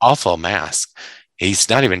awful mask. He's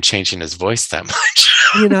not even changing his voice that much.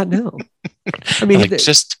 How do you not know? I mean, like,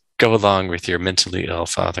 just go along with your mentally ill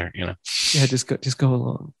father, Yeah, just go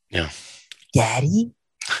along. Yeah. Daddy.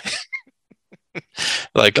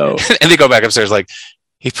 Like, So- and they go back upstairs like,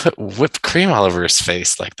 He put whipped cream all over his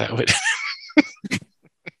face like that would.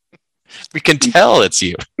 We can tell it's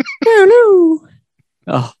you. Hello.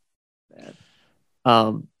 Oh,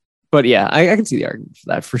 man. But yeah, I can see the argument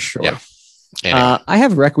for that for sure. Yeah. Anyway. I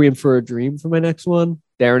have Requiem for a Dream for my next one.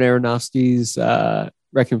 Darren Aronofsky's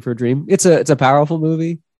Requiem for a Dream. It's a powerful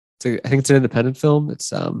movie. I think it's an independent film.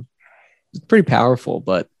 It's pretty powerful,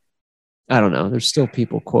 but I don't know. There's still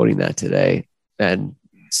people quoting that today and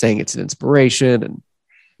saying it's an inspiration, and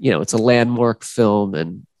it's a landmark film.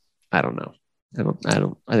 And I don't know.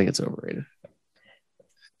 I think it's overrated.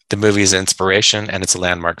 The movie is inspiration, and it's a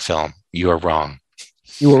landmark film. You are wrong.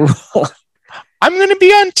 You were wrong. I'm going to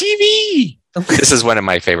be on TV. This is one of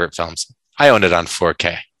my favorite films. I own it on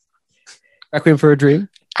 4K. Requiem for a Dream?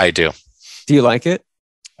 I do. Do you like it?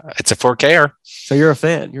 It's a 4K-er. So you're a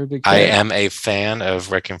fan. You're a big fan. I am a fan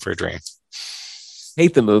of Requiem for a Dream.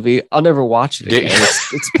 Hate the movie. I'll never watch it again.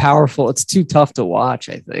 It's powerful. It's too tough to watch,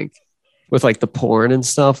 I think. With like the porn and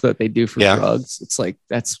stuff that they do for drugs. It's like,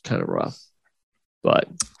 that's kind of rough. But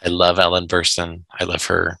I love Ellen Burstyn. I love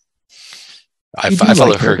her. I like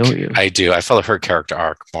follow her, her. don't you? I do. I follow her character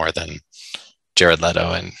arc more than Jared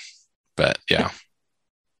Leto, but yeah.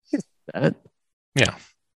 That. Yeah.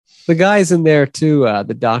 The guy's in there too.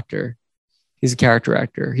 The doctor. He's a character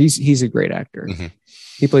actor. He's a great actor. Mm-hmm.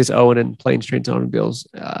 He plays Owen in Planes, Trains, and Automobiles.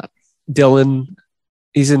 Dylan.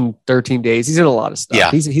 He's in 13 Days. He's in a lot of stuff.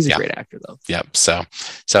 Yeah. He's a great actor though. Yeah. So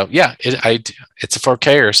yeah, it's a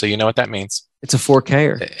 4K-er, so you know what that means. It's a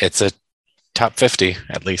 4K-er. It's a top 50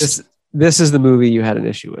 at least. This is the movie you had an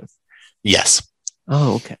issue with. Yes.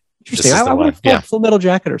 Oh, okay. Interesting. I would have thought Yeah. Full Metal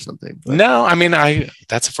Jacket or something. But. No, I mean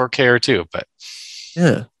that's a 4K-er too, but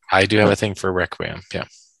yeah, I do have a thing for Requiem. Yeah.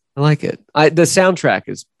 I like it. The soundtrack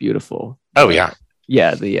is beautiful. Oh yeah.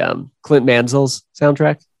 Yeah, the Clint Mansell's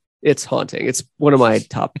soundtrack. It's haunting. It's one of my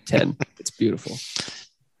top 10. It's beautiful.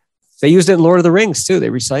 They used it in Lord of the Rings too. They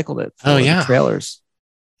recycled it. Oh yeah. The trailers.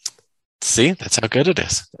 See, that's how good it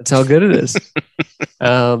is. That's how good it is.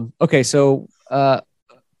 Okay, so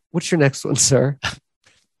what's your next one, sir?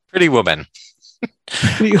 Pretty Woman.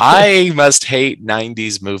 I must hate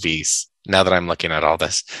 90s movies now that I'm looking at all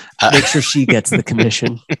this. Make sure she gets the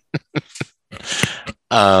commission.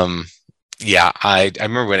 Yeah, I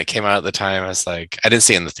remember when it came out at the time, I was like, I didn't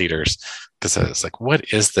see it in the theaters because I was like,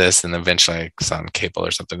 what is this? And eventually I saw on cable or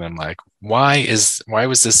something. And I'm like, why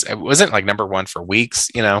was this? It wasn't like number one for weeks,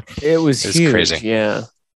 It was huge, crazy. Yeah.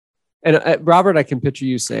 And Robert, I can picture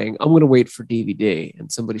you saying, I'm going to wait for DVD.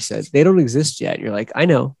 And somebody said, they don't exist yet. And you're like, I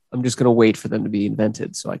know. I'm just going to wait for them to be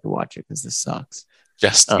invented so I can watch it because this sucks.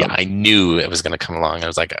 I knew it was going to come along. I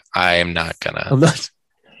was like, I am not going to. I'm not.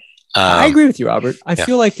 I agree with you, Robert. I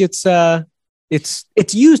feel like it's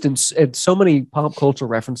used in so many pop culture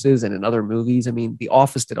references and in other movies. I mean, The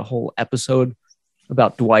Office did a whole episode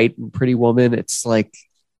about Dwight and Pretty Woman. It's like,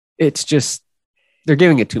 it's just, they're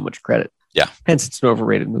giving it too much credit. Yeah. Hence, it's an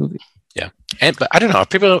overrated movie. Yeah. But I don't know.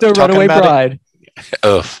 People The talking Runaway about Bride.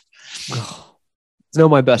 It. It's No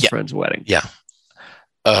My Best Friend's Wedding. Yeah.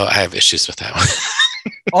 Oh, I have issues with that one.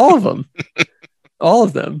 All of them. All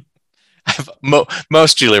of them. I have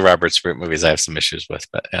most Julia Roberts movies I have some issues with,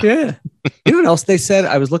 but yeah. You know what else they said?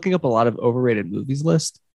 I was looking up a lot of overrated movies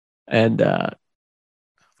list, and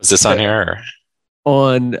was this on here?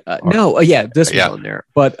 This was on there.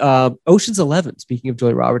 But Ocean's 11. Speaking of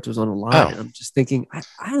Julia Roberts, was on a line. I'm just thinking,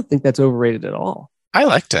 I don't think that's overrated at all. I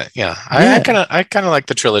liked it. Yeah, I kind of like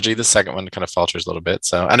the trilogy. The second one kind of falters a little bit.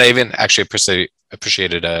 So, and I even actually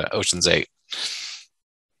appreciated Ocean's 8.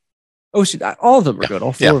 All of them are good.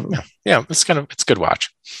 All four of them. Yeah, it's a good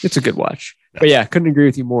watch. It's a good watch. Yeah. But yeah, couldn't agree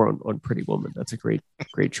with you more on Pretty Woman. That's a great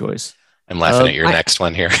choice. I'm laughing at your next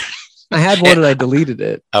one here. I had one and I deleted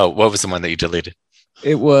it. Oh, what was the one that you deleted?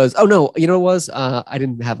 It was, you know what it was? I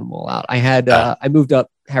didn't have them all out. I had, I moved up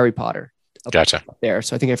Harry Potter. Gotcha. Up there.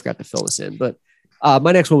 So I think I forgot to fill this in. But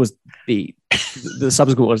my next one was the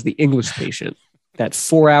subsequent was The English Patient, that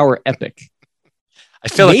 4-hour epic. I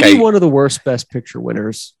feel maybe one of the worst Best Picture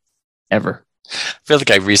winners ever. I feel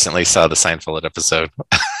like I recently saw the Seinfeld episode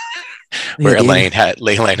where Elaine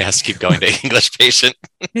has to keep going to English Patient.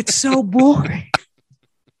 It's so boring.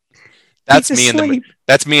 That's me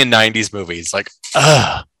in 90s movies. Like,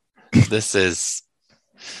 this is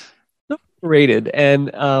rated.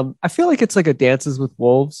 And I feel like it's like a Dances with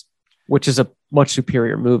Wolves, which is a much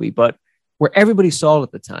superior movie, but where everybody saw it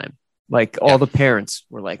at the time. Like all the parents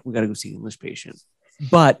were like, we got to go see the English Patient.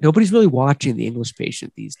 But nobody's really watching The English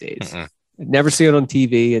Patient these days. Mm-mm. I never see it on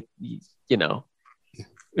TV.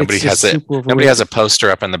 Nobody has it. Nobody has a poster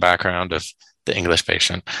up in the background of The English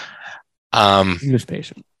Patient. English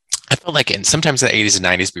Patient. I felt like sometimes in the 80s and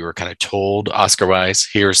 90s, we were kind of told Oscar-wise,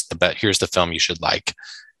 here's the film you should like.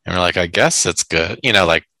 And we're like, I guess it's good.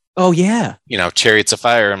 Like, Oh yeah, Chariots of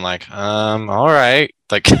Fire. I'm like, all right.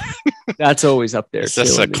 Like, that's always up there. is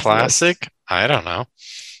this too, a classic? I don't know.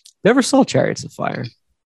 Never saw Chariots of Fire.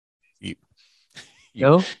 You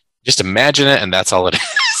No, just imagine it, and that's all it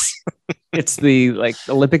is. it's the like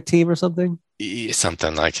Olympic team or something.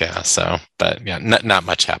 Something like, yeah. So, but yeah, not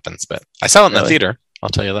much happens. But I saw it in the theater. I'll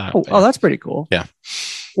tell you that. Oh, that's pretty cool. Yeah.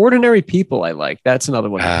 Ordinary People, I like. That's another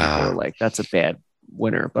one that people are like, that's a bad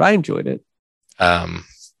winner, but I enjoyed it.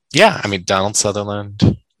 Yeah, I mean, Donald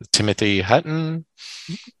Sutherland, Timothy Hutton.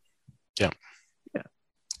 Yeah.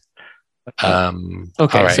 Okay, all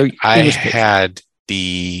right. so I had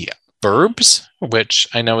The Burbs, which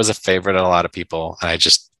I know is a favorite of a lot of people, and I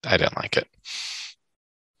didn't like it.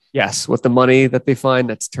 Yes, with the money that they find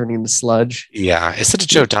that's turning into sludge. Yeah, is it a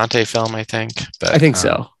Joe Dante film? I think. But, I think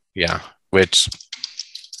so. Yeah, which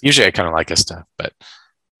usually I kind of like his stuff, but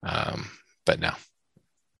no.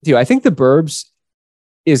 Dude, I think The Burbs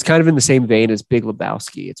is kind of in the same vein as Big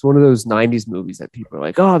Lebowski. It's one of those 90s movies that people are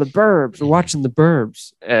like, oh, The Burbs, we're watching The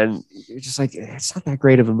Burbs. And you're just like, it's not that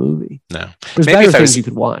great of a movie. No. There's better things you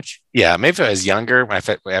could watch. Yeah, maybe if I was younger, if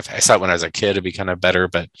I saw it when I was a kid, it'd be kind of better,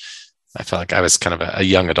 but I felt like I was kind of a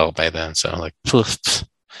young adult by then. So like,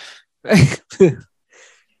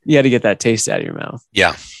 you had to get that taste out of your mouth.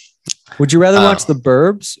 Yeah. Would you rather watch The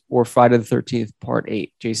Burbs or Friday the 13th Part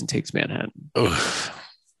 8, Jason Takes Manhattan? Oof.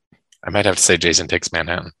 I might have to say Jason Takes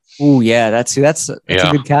Manhattan. Oh yeah, that's a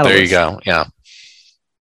good catalyst. There you go. Yeah.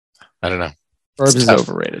 I don't know. Burbs is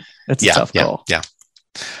overrated. That's a tough call. Yeah.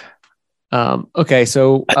 Okay,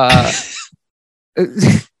 so do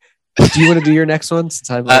you want to do your next one?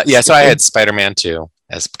 So I had Spider-Man 2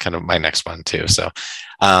 as kind of my next one too. So,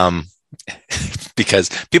 because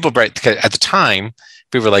at the time,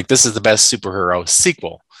 people were like, "This is the best superhero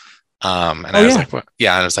sequel," and I was like, "What?"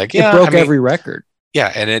 Yeah, and I was like, "Yeah." It broke every record.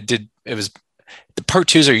 Yeah, and it did. It was the part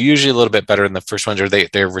twos are usually a little bit better than the first ones, or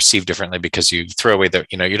they're received differently because you throw away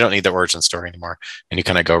you don't need the origin story anymore, and you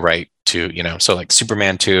kind of go right to so like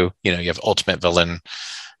Superman 2. You have Ultimate Villain,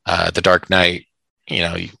 The Dark Knight.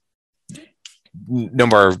 No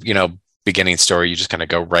more beginning story. You just kind of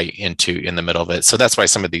go right in the middle of it. So that's why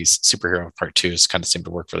some of these superhero part twos kind of seem to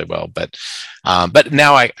work really well. But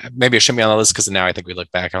now maybe it shouldn't be on the list because now I think we look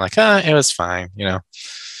back. I'm like, it was fine.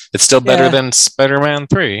 It's still better than Spider-Man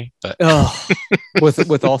 3, but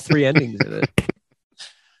with all three endings in it.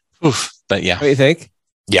 Oof, but yeah. What do you think?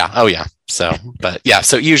 Yeah. Oh yeah. So, but yeah.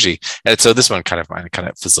 So usually, so this one kind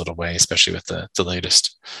of fizzled away, especially with the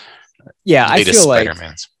latest. Yeah, latest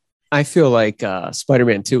Spider-Mans. I feel like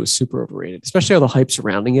Spider-Man 2 was super overrated, especially all the hype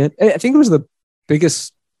surrounding it. I think it was the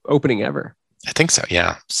biggest opening ever. I think so.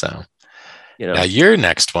 Yeah. So, now your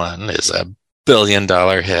next one is a $1 billion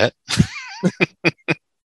hit.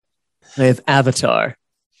 I have Avatar,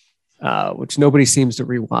 which nobody seems to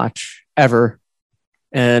rewatch ever,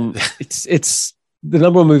 and it's the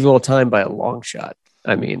number one movie of all time by a long shot.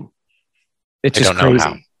 I mean, it's just crazy. Know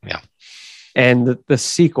how. Yeah, and the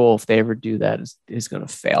sequel, if they ever do that, is going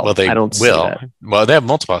to fail. Well, I don't will. Well, they have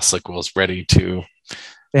multiple sequels ready to.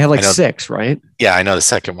 They have like 6, right? Yeah, I know the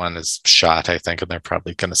second one is shot, I think, and they're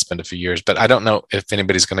probably going to spend a few years, but I don't know if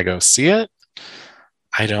anybody's going to go see it.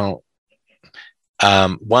 I don't.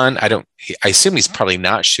 I assume he's probably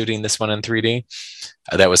not shooting this one in 3D.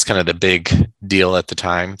 That was kind of the big deal at the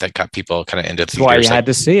time that got people kind of into theaters. That's why you had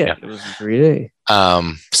to see it. Yeah. It was in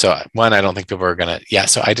 3D. So I don't think people are going to,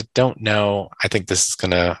 so I don't know. I think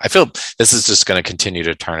I feel this is just going to continue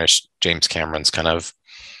to tarnish James Cameron's kind of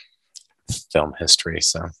film history.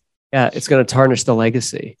 So yeah, it's going to tarnish the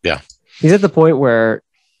legacy. Yeah. He's at the point where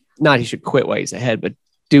not he should quit while he's ahead, but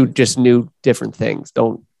do just new different things.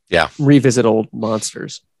 Don't revisit old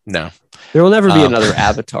monsters. No, there will never be another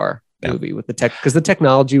Avatar movie with the tech, because the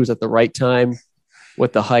technology was at the right time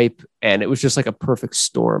with the hype, and it was just like a perfect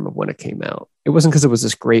storm of when it came out. It wasn't because it was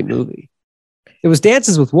this great movie. It was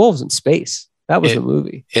Dances with Wolves in space. That was the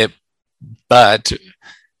movie. But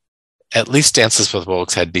at least Dances with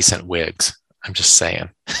Wolves had decent wigs. I'm just saying.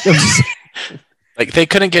 Like they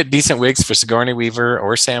couldn't get decent wigs for Sigourney Weaver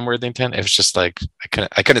or Sam Worthington. It was just like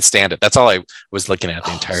I couldn't stand it. That's all I was looking at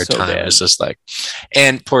the entire time. Bad. It was just like,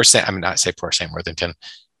 and poor Sam. I mean, not say poor Sam Worthington.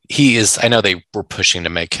 He is. I know they were pushing to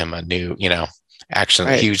make him a new, action.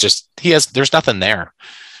 Right. He was just. He has. There's nothing there.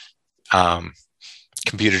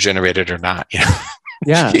 Computer generated or not,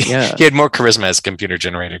 Yeah, He had more charisma as a computer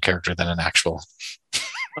generated character than an actual.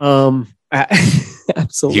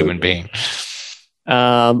 Absolutely human being.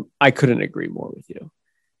 I couldn't agree more with you.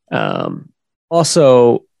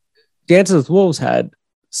 Also, Dances with Wolves had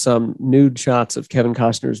some nude shots of Kevin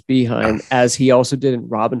Costner's behind, as he also did in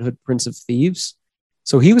Robin Hood, Prince of Thieves.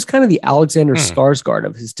 So he was kind of the Alexander Skarsgård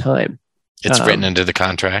of his time. It's written into the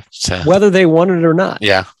contract. So. Whether they want it or not.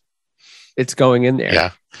 Yeah. It's going in there.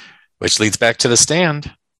 Yeah. Which leads back to The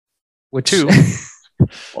Stand.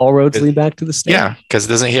 All roads lead back to The Stand. Yeah. Because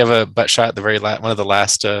doesn't he have a butt shot at the very last, one of the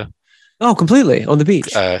last... completely. On the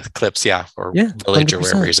beach. Clips, yeah. Or village 100%. Or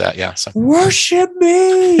wherever he's at. Yeah. So. Worship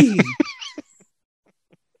me!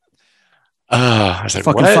 I was like,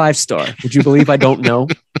 fucking what? 5-star. Would you believe I don't know?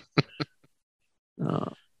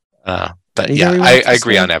 But yeah, I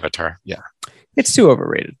agree on Avatar. Yeah. It's too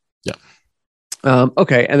overrated. Yeah.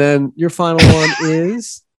 Okay. And then your final one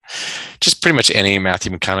is? Just pretty much any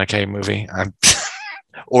Matthew McConaughey movie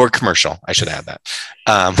or commercial. I should add that.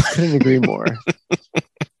 Couldn't agree more.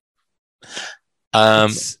 I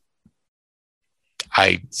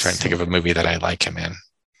try and think of a movie that I like him in,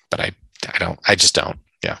 but I just don't.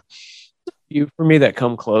 Yeah. For me that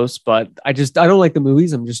come close, but I don't like the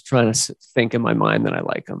movies. I'm just trying to think in my mind that I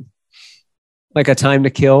like them. Like A Time to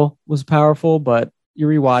Kill was powerful, but you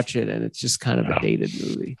rewatch it and it's just kind of a dated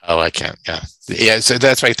movie. Oh, I can't. Yeah. Yeah. So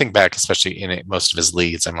that's why I think back, especially in most of his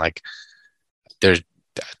leads. I'm like,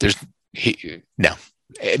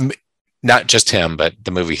 not just him, but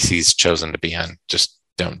the movies he's chosen to be in. Just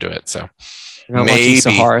don't do it. So you're not watching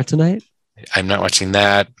Sahara tonight? I'm not watching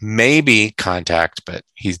that. Maybe Contact, but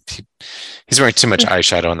he's wearing too much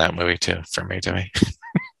eyeshadow in that movie too for me.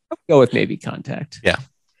 Go with maybe Contact. Yeah.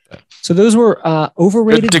 So those were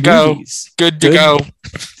overrated movies. Good to go.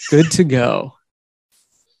 Good to go.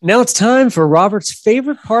 Now it's time for Robert's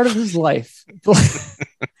favorite part of his life.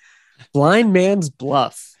 Blind Man's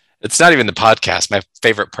Bluff. It's not even the podcast. My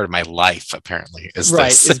favorite part of my life, apparently, is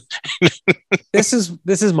this. This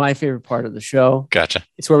is my favorite part of the show. Gotcha.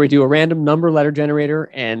 It's where we do a random number letter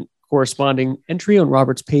generator and corresponding entry on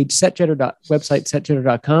Robert's page, website,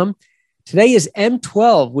 setjetter.com. Today is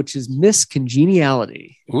M12, which is Miss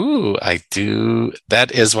Congeniality. Ooh, I do.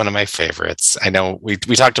 That is one of my favorites. I know we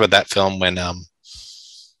talked about that film when the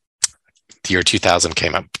year 2000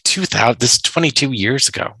 came up. 2000, this is 22 years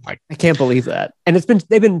ago. Like, I can't believe that. And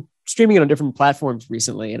they've been streaming it on different platforms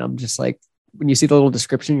recently. And I'm just like, when you see the little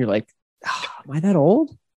description, you're like, am I that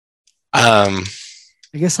old? I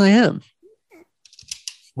guess I am.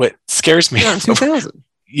 What scares me? Yeah, 2000.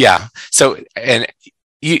 Yeah. So, and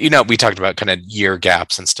you know, we talked about kind of year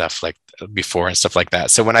gaps and stuff like before and stuff like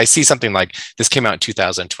that. So when I see something like this came out in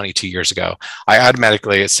 2000, 22 years ago, I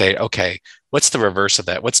automatically say, okay, what's the reverse of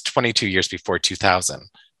that? What's 22 years before 2000?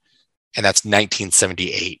 And that's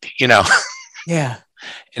 1978, you know? Yeah.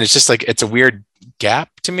 And it's just like, it's a weird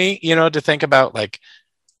gap to me, you know, to think about. Like,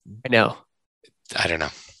 I know. I don't know.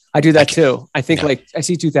 I do that too. I think like I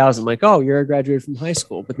see 2000, like, oh, you're a graduate from high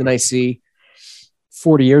school. But then I see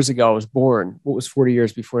 40 years ago, I was born. What was 40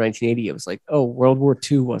 years before 1980? It was like, oh, World War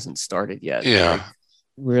II wasn't started yet. Yeah. Like,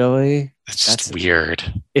 really? It's just weird.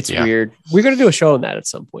 It's weird. We're going to do a show on that at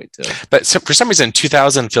some point too. But for some reason,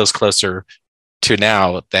 2000 feels closer to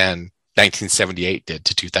now than 1978 did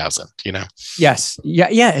to 2000, you know? Yes.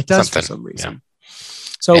 Yeah. It does for some reason. Yeah.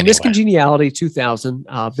 So anyway. Miss Congeniality 2000,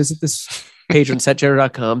 visit this page on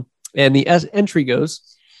setjetter.com. And the entry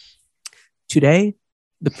goes, today,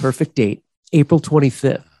 the perfect date, April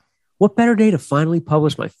 25th. What better day to finally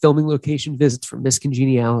publish my filming location visits for Miss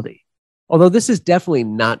Congeniality? Although this is definitely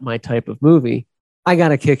not my type of movie, I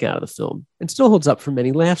got a kick out of the film and still holds up for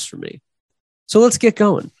many laughs for me. So let's get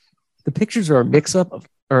going. The pictures are a mix of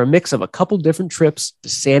a couple different trips to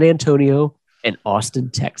San Antonio and Austin,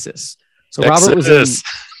 Texas. So Texas. Robert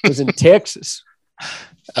was in Texas.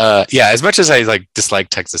 Yeah, as much as I dislike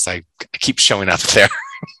Texas, I keep showing up there.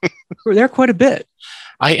 We're there quite a bit.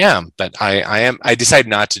 I am, but I decided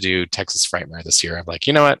not to do Texas Frightmare this year. I'm like,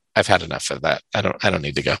 you know what? I've had enough of that. I don't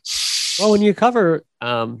need to go. Well, when you cover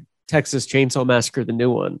Texas Chainsaw Massacre, the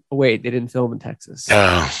new one. Oh, wait, they didn't film in Texas.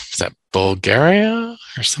 Oh, is that Bulgaria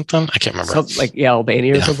or something? I can't remember.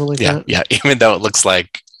 Albania or something like that. Yeah, even though it looks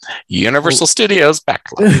like Universal Studios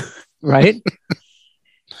backlot. Right?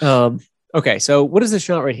 Okay, so what is this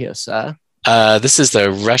shot right here, sir? This is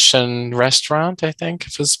the Russian restaurant, I think,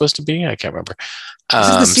 if it's supposed to be. I can't remember. This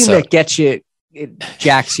is the scene that gets you, it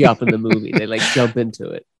jacks you up in the movie. They like jump into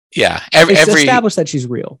it. Yeah. It's established that she's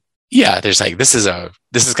real. Yeah, there's like, this is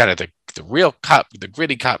kind of the real cop, the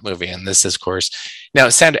gritty cop movie. And this is, of course, now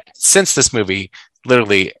since this movie,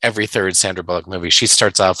 literally every third Sandra Bullock movie, she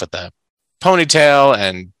starts off with a ponytail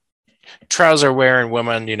and trouser wearing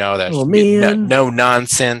woman, you know, that no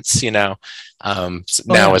nonsense, you know.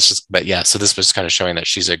 It's just, but yeah, so this was kind of showing that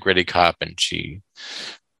she's a gritty cop and she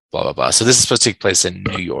blah blah blah. So this is supposed to take place in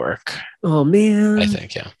New York, Oh man. I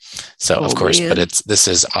think. Yeah. So Oh, of course, man. but this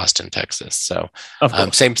is Austin, Texas. So Of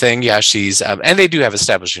course. same thing. Yeah, she's and they do have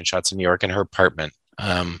establishing shots in New York in her apartment.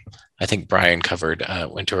 I think Brian covered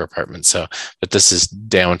went to her apartment. So, but this is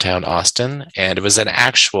downtown Austin, and it was an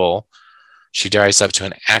actual. She drives up to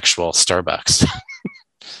an actual Starbucks.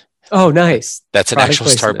 Oh, nice. That's an Product actual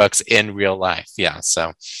placement. Starbucks in real life. Yeah. So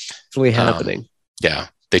It's really happening. yeah,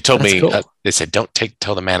 they told That's me cool. they said don't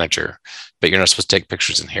tell the manager, but you're not supposed to take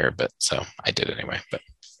pictures in here. But so I did anyway. But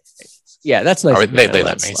Yeah, that's nice. or of you they to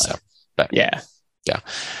let me. slide. So, but Yeah. yeah.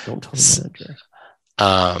 Don't tell the manager.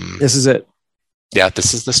 Um, This is it. yeah,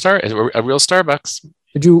 this is the a real Starbucks.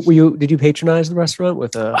 Did you patronize the restaurant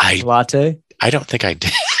with a latte? I don't think I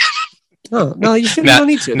did. Oh no, you shouldn't. You don't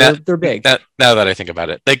need to. They're big. Now that I think about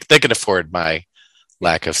it, they can afford my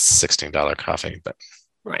lack of $16 coffee, but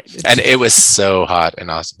Right. and it was so hot and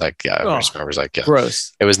awesome. Like yeah, Oh, I just remember it was like yeah,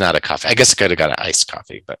 gross. it was not a coffee. I guess I could have got an iced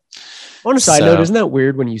coffee, but On a side So- note, isn't that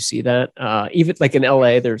weird when you see that? Even like in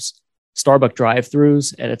LA, there's Starbucks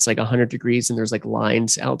drive-throughs and it's like 100 degrees and there's like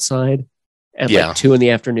lines outside at Yeah. like 2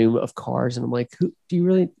 PM of cars. And I'm like, do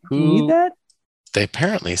you need that? they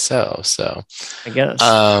apparently so. I guess.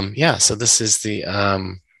 Yeah. So this is the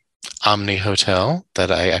Omni Hotel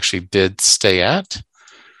that I actually did stay at.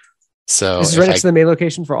 So This is if right next to the main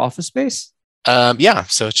location for Office Space. yeah,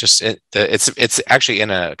 so it's just it's actually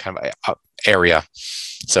in a kind of a area.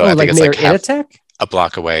 So I think like it's near like half Initech? a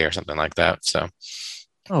block away or something like that. So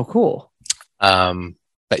Oh, cool.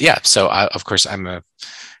 but yeah, so of course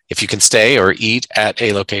if you can stay or eat at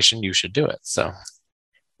a location, you should do it. So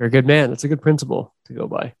You're a good man. That's a good principle to go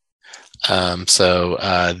by.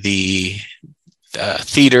 the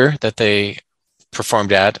theater that they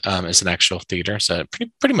performed at is an actual theater, so it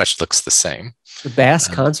pretty much looks the same. The Bass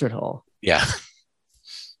Concert Hall. Yeah,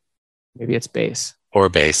 Maybe it's bass. or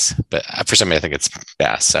bass, but for some reason I think it's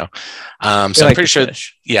bass. So, so They I'm like pretty the sure.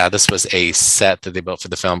 fish. Yeah, this was a set that they built for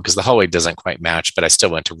the film because the hallway doesn't quite match, but I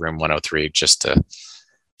still went to room 103 just to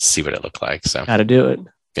see what it looked like. So How to do it.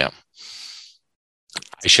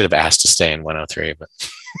 I should have asked to stay in 103, but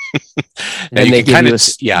now And you they can give kind you of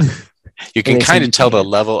a yeah, you can they said kind you of tell the can't.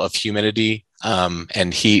 level of humidity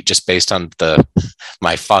and heat just based on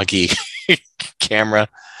my foggy camera.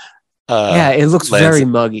 yeah, it looks lens. very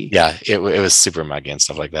muggy. Yeah, it was super muggy and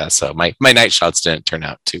stuff like that. So my night shots didn't turn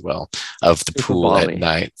out too well of the Super pool balmy. at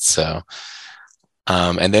night. So,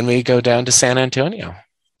 and then we go down to San Antonio.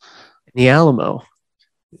 The Alamo.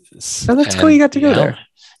 Oh, that's cool. You got to go there.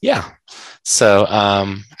 Yeah. So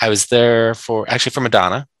I was there for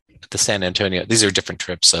Madonna at the San Antonio. These are different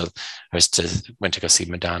trips. So I went to go see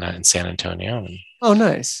Madonna in San Antonio and Oh,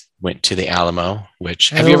 nice. went to the Alamo,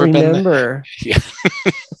 which I have you ever don't been? remember. Yeah.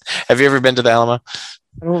 Have you ever been to the Alamo?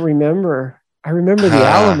 I don't remember. I remember the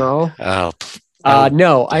Ah. Alamo. Oh,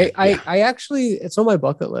 No, yeah. I actually, it's on my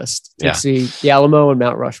bucket list to Yeah. see the Alamo and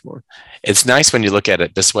Mount Rushmore. it's nice when you look at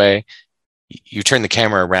it this way. You turn the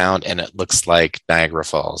camera around and it looks like Niagara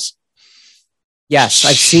Falls. Yes,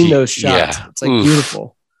 I've seen those shots. Yeah. It's like Oof.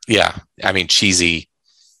 beautiful. Yeah. I mean, cheesy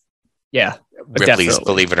Yeah, Ripley's definitely.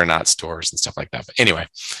 Believe It or Not stores and stuff like that. But anyway,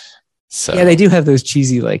 so Yeah, they do have those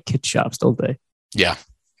cheesy like kid shops, don't they? yeah.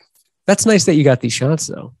 That's nice that you got these shots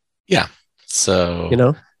though. So, You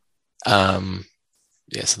know,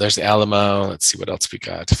 yeah, so there's the Alamo. Let's see what else we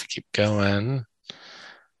got. If we keep going,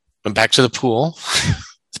 went back to the pool.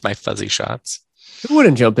 It's my fuzzy shots. who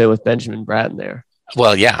wouldn't jump in with Benjamin Bratt in there?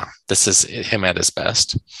 Well, yeah, this is him at his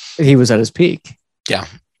best. He was at his peak. Yeah.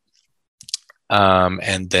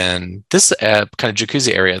 And then this kind of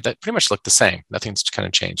jacuzzi area that pretty much looked the same. Nothing's kind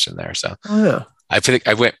of changed in there. So Oh yeah, I think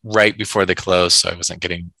I went right before they closed, so I wasn't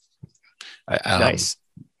getting nice.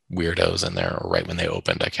 weirdos in there, or right when they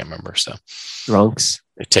opened. I can't remember. So Drunks.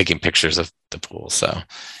 they're taking pictures of the pool. So,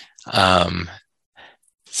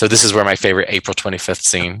 so this is where my favorite April 25th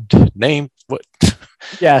scene. Name what?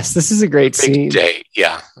 Yes, this is a great Big scene. day.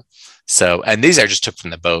 Yeah. So, and these I just took from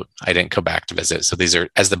the boat. I didn't go back to visit. So these are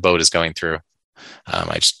as the boat is going through.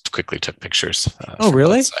 I just quickly took pictures. Oh, from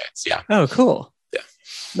really? both sides. Yeah. Oh, cool. Yeah.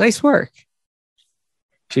 Nice work.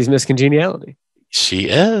 She's Miss Congeniality. She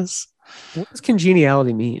is. What does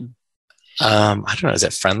congeniality mean? I don't know. Is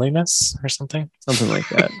it friendliness or something? Something like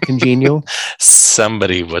that. Congenial,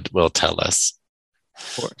 Somebody will tell us.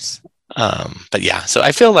 of course. But yeah, so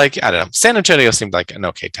I feel like, I don't know, San Antonio seemed like an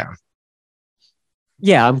okay town.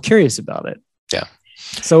 Yeah, I'm curious about it. Yeah.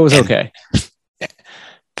 So it was And- okay.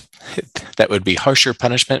 That would be harsher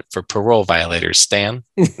punishment for parole violators, Stan.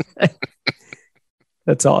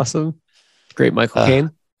 That's awesome. Great Michael Uh,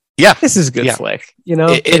 Caine. Yeah. This is a good yeah. flick. You know,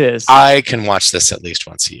 It it is. I can watch this at least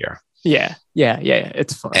once a year. Yeah.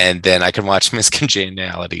 It's fun. And then I can watch Miss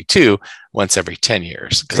Congeniality 2 once every 10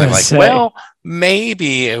 years. Because I'm Gonna like, say. well,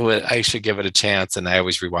 maybe I should give it a chance. And I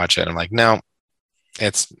always rewatch it. I'm like, no,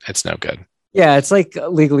 it's no good. Yeah, it's like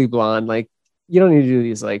Legally Blonde. Like, you don't need to do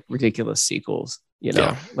these like ridiculous sequels,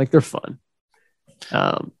 like they're fun.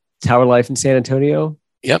 Tower Life in San Antonio.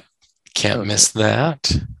 Yep. Can't miss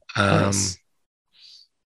that. Nice.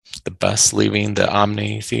 The bus leaving the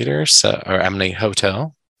Omni Theater, or Omni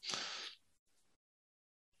Hotel.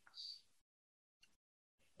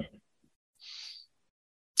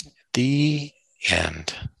 The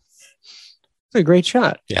end. It's a great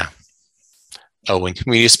shot. Yeah. Oh, when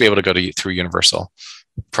we used to be able to go through Universal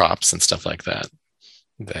props and stuff like that.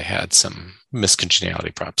 They had some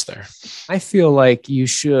miscongeniality props there. I feel like you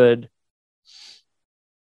should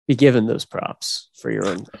be given those props for your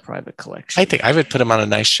own private collection. I think I would put them on a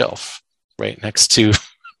nice shelf right next to.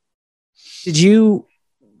 Did you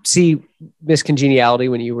see Miscongeniality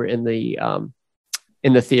when you were in the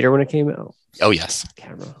theater when it came out? Oh yes.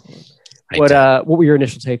 Camera. What were your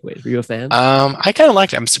initial takeaways? Were you a fan? I kind of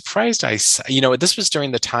liked it. I'm surprised this was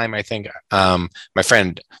during the time I think my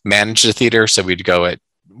friend managed a theater, so we'd go at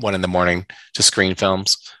 1 a.m. to screen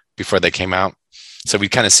films before they came out. So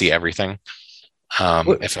we'd kind of see everything.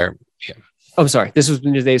 I'm sorry. This was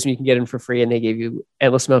in the days when you can get in for free and they gave you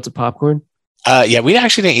endless amounts of popcorn. Yeah, we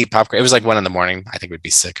actually didn't eat popcorn. It was like 1 a.m. I think we'd be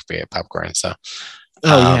sick if we ate popcorn. So.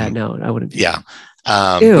 No, I wouldn't. Yeah.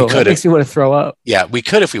 Ew, that makes me want to throw up. Yeah, we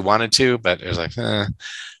could if we wanted to, but it was like,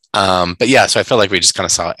 but yeah, so I felt like we just kind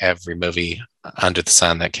of saw every movie under the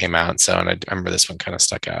sun that came out. So, and I remember this one kind of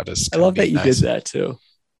stuck out as. I love that you did that too.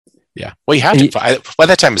 Yeah. Well, you have to. By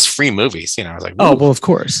that time, it was free movies. I was like, oh, well, of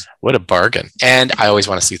course. What a bargain. And I always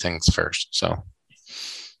want to see things first. So.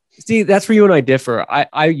 See, that's where you and I differ.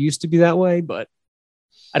 I used to be that way, but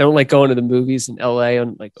I don't like going to the movies in LA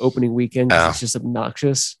on like opening weekend. It's just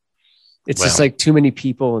obnoxious. It's just like too many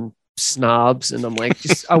people and snobs. And I'm like,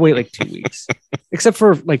 I'll wait like 2 weeks, except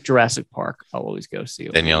for like Jurassic Park. I'll always go see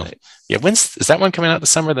it. Is that one coming out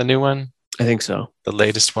this summer? The new one? I think so. The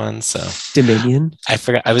latest one. So Dominion. I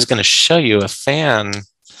forgot. I was going to show you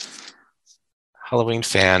Halloween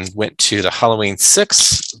fan went to the Halloween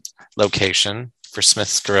 6 location for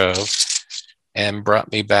Smith's Grove and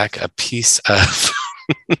brought me back a piece of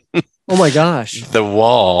oh my gosh, the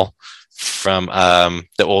wall from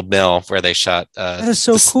the old mill where they shot that is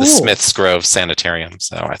so cool. The Smith's Grove Sanitarium.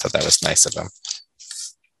 So I thought that was nice of them.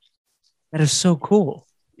 That is so cool.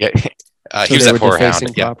 Yeah. So he was at Horror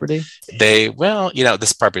Hound. Property?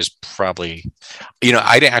 This property is probably,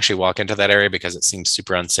 I didn't actually walk into that area because it seemed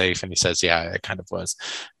super unsafe. And he says, yeah, it kind of was.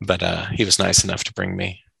 But he was nice enough to bring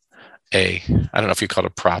me I don't know if you call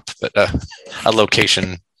it a prop, but a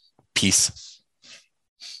location piece.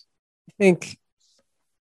 I think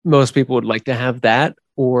most people would like to have that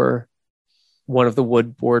or one of the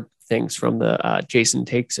wood board things from the Jason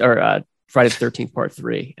Takes or Friday the 13th Part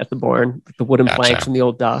 3 at the barn, the wooden planks from the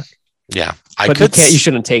old dock. Yeah, you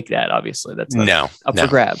shouldn't take that. Obviously, that's up for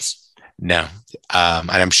grabs. No,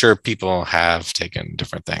 and I'm sure people have taken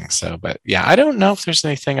different things. So, but yeah, I don't know if there's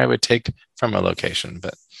anything I would take from a location.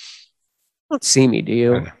 But you don't see me, do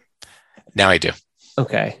you? Now I do.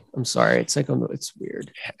 Okay, I'm sorry. It's like it's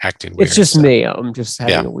weird. Acting weird. It's just me. I'm just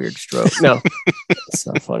having a weird stroke. No, it's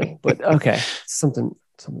not funny. But okay, something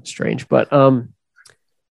strange. But I'm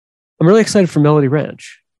really excited for Melody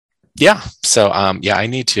Ranch. Yeah. So I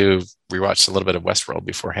need to rewatch a little bit of Westworld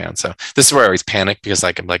beforehand. So this is where I always panic because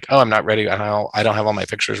I'm like, oh, I'm not ready. I don't have all my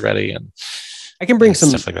pictures ready, and I can bring some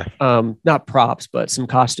stuff like that. Not props, but some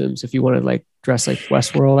costumes if you want to like dress like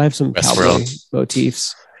Westworld. I have some cowboy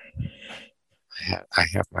motifs. I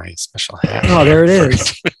have my special hat. Oh, there it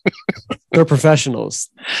is. They're professionals.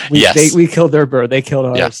 We killed their bird. They killed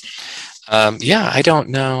ours. I don't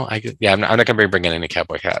know. I'm not going to be bringing any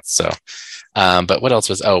cowboy hats. So, but what else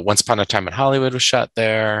was? Oh, Once Upon a Time in Hollywood was shot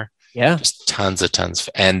there. Yeah, just tons,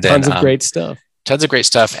 and then tons of great stuff. Tons of great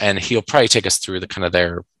stuff, and he'll probably take us through the kind of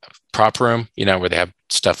their prop room, where they have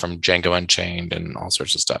stuff from Django Unchained and all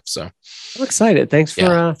sorts of stuff. So I'm excited. Thanks for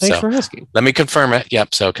asking. Let me confirm it.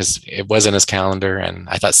 Yep. So because it was in his calendar, and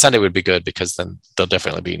I thought Sunday would be good because then there'll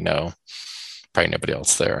definitely be probably nobody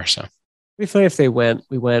else there. So. It'd be funny if we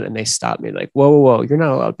went and they stopped me like, whoa, you're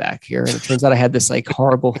not allowed back here. And it turns out I had this like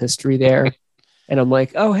horrible history there. And I'm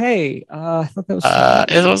like, oh, hey, I thought that was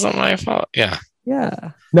it wasn't my fault. Yeah.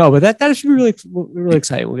 Yeah. No, but that should be really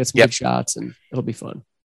exciting. We'll get some good shots and it'll be fun.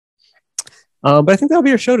 But I think that'll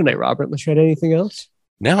be our show tonight, Robert. Unless you had anything else?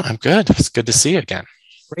 No, I'm good. It's good to see you again.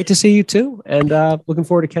 Great to see you too. And looking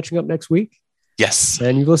forward to catching up next week. Yes.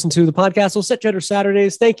 And you've listened to the podcast, Set Cheddar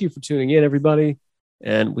Saturdays. Thank you for tuning in, everybody.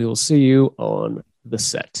 and we will see you on the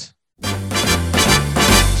set.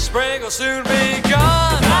 Spring will soon be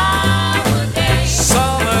gone.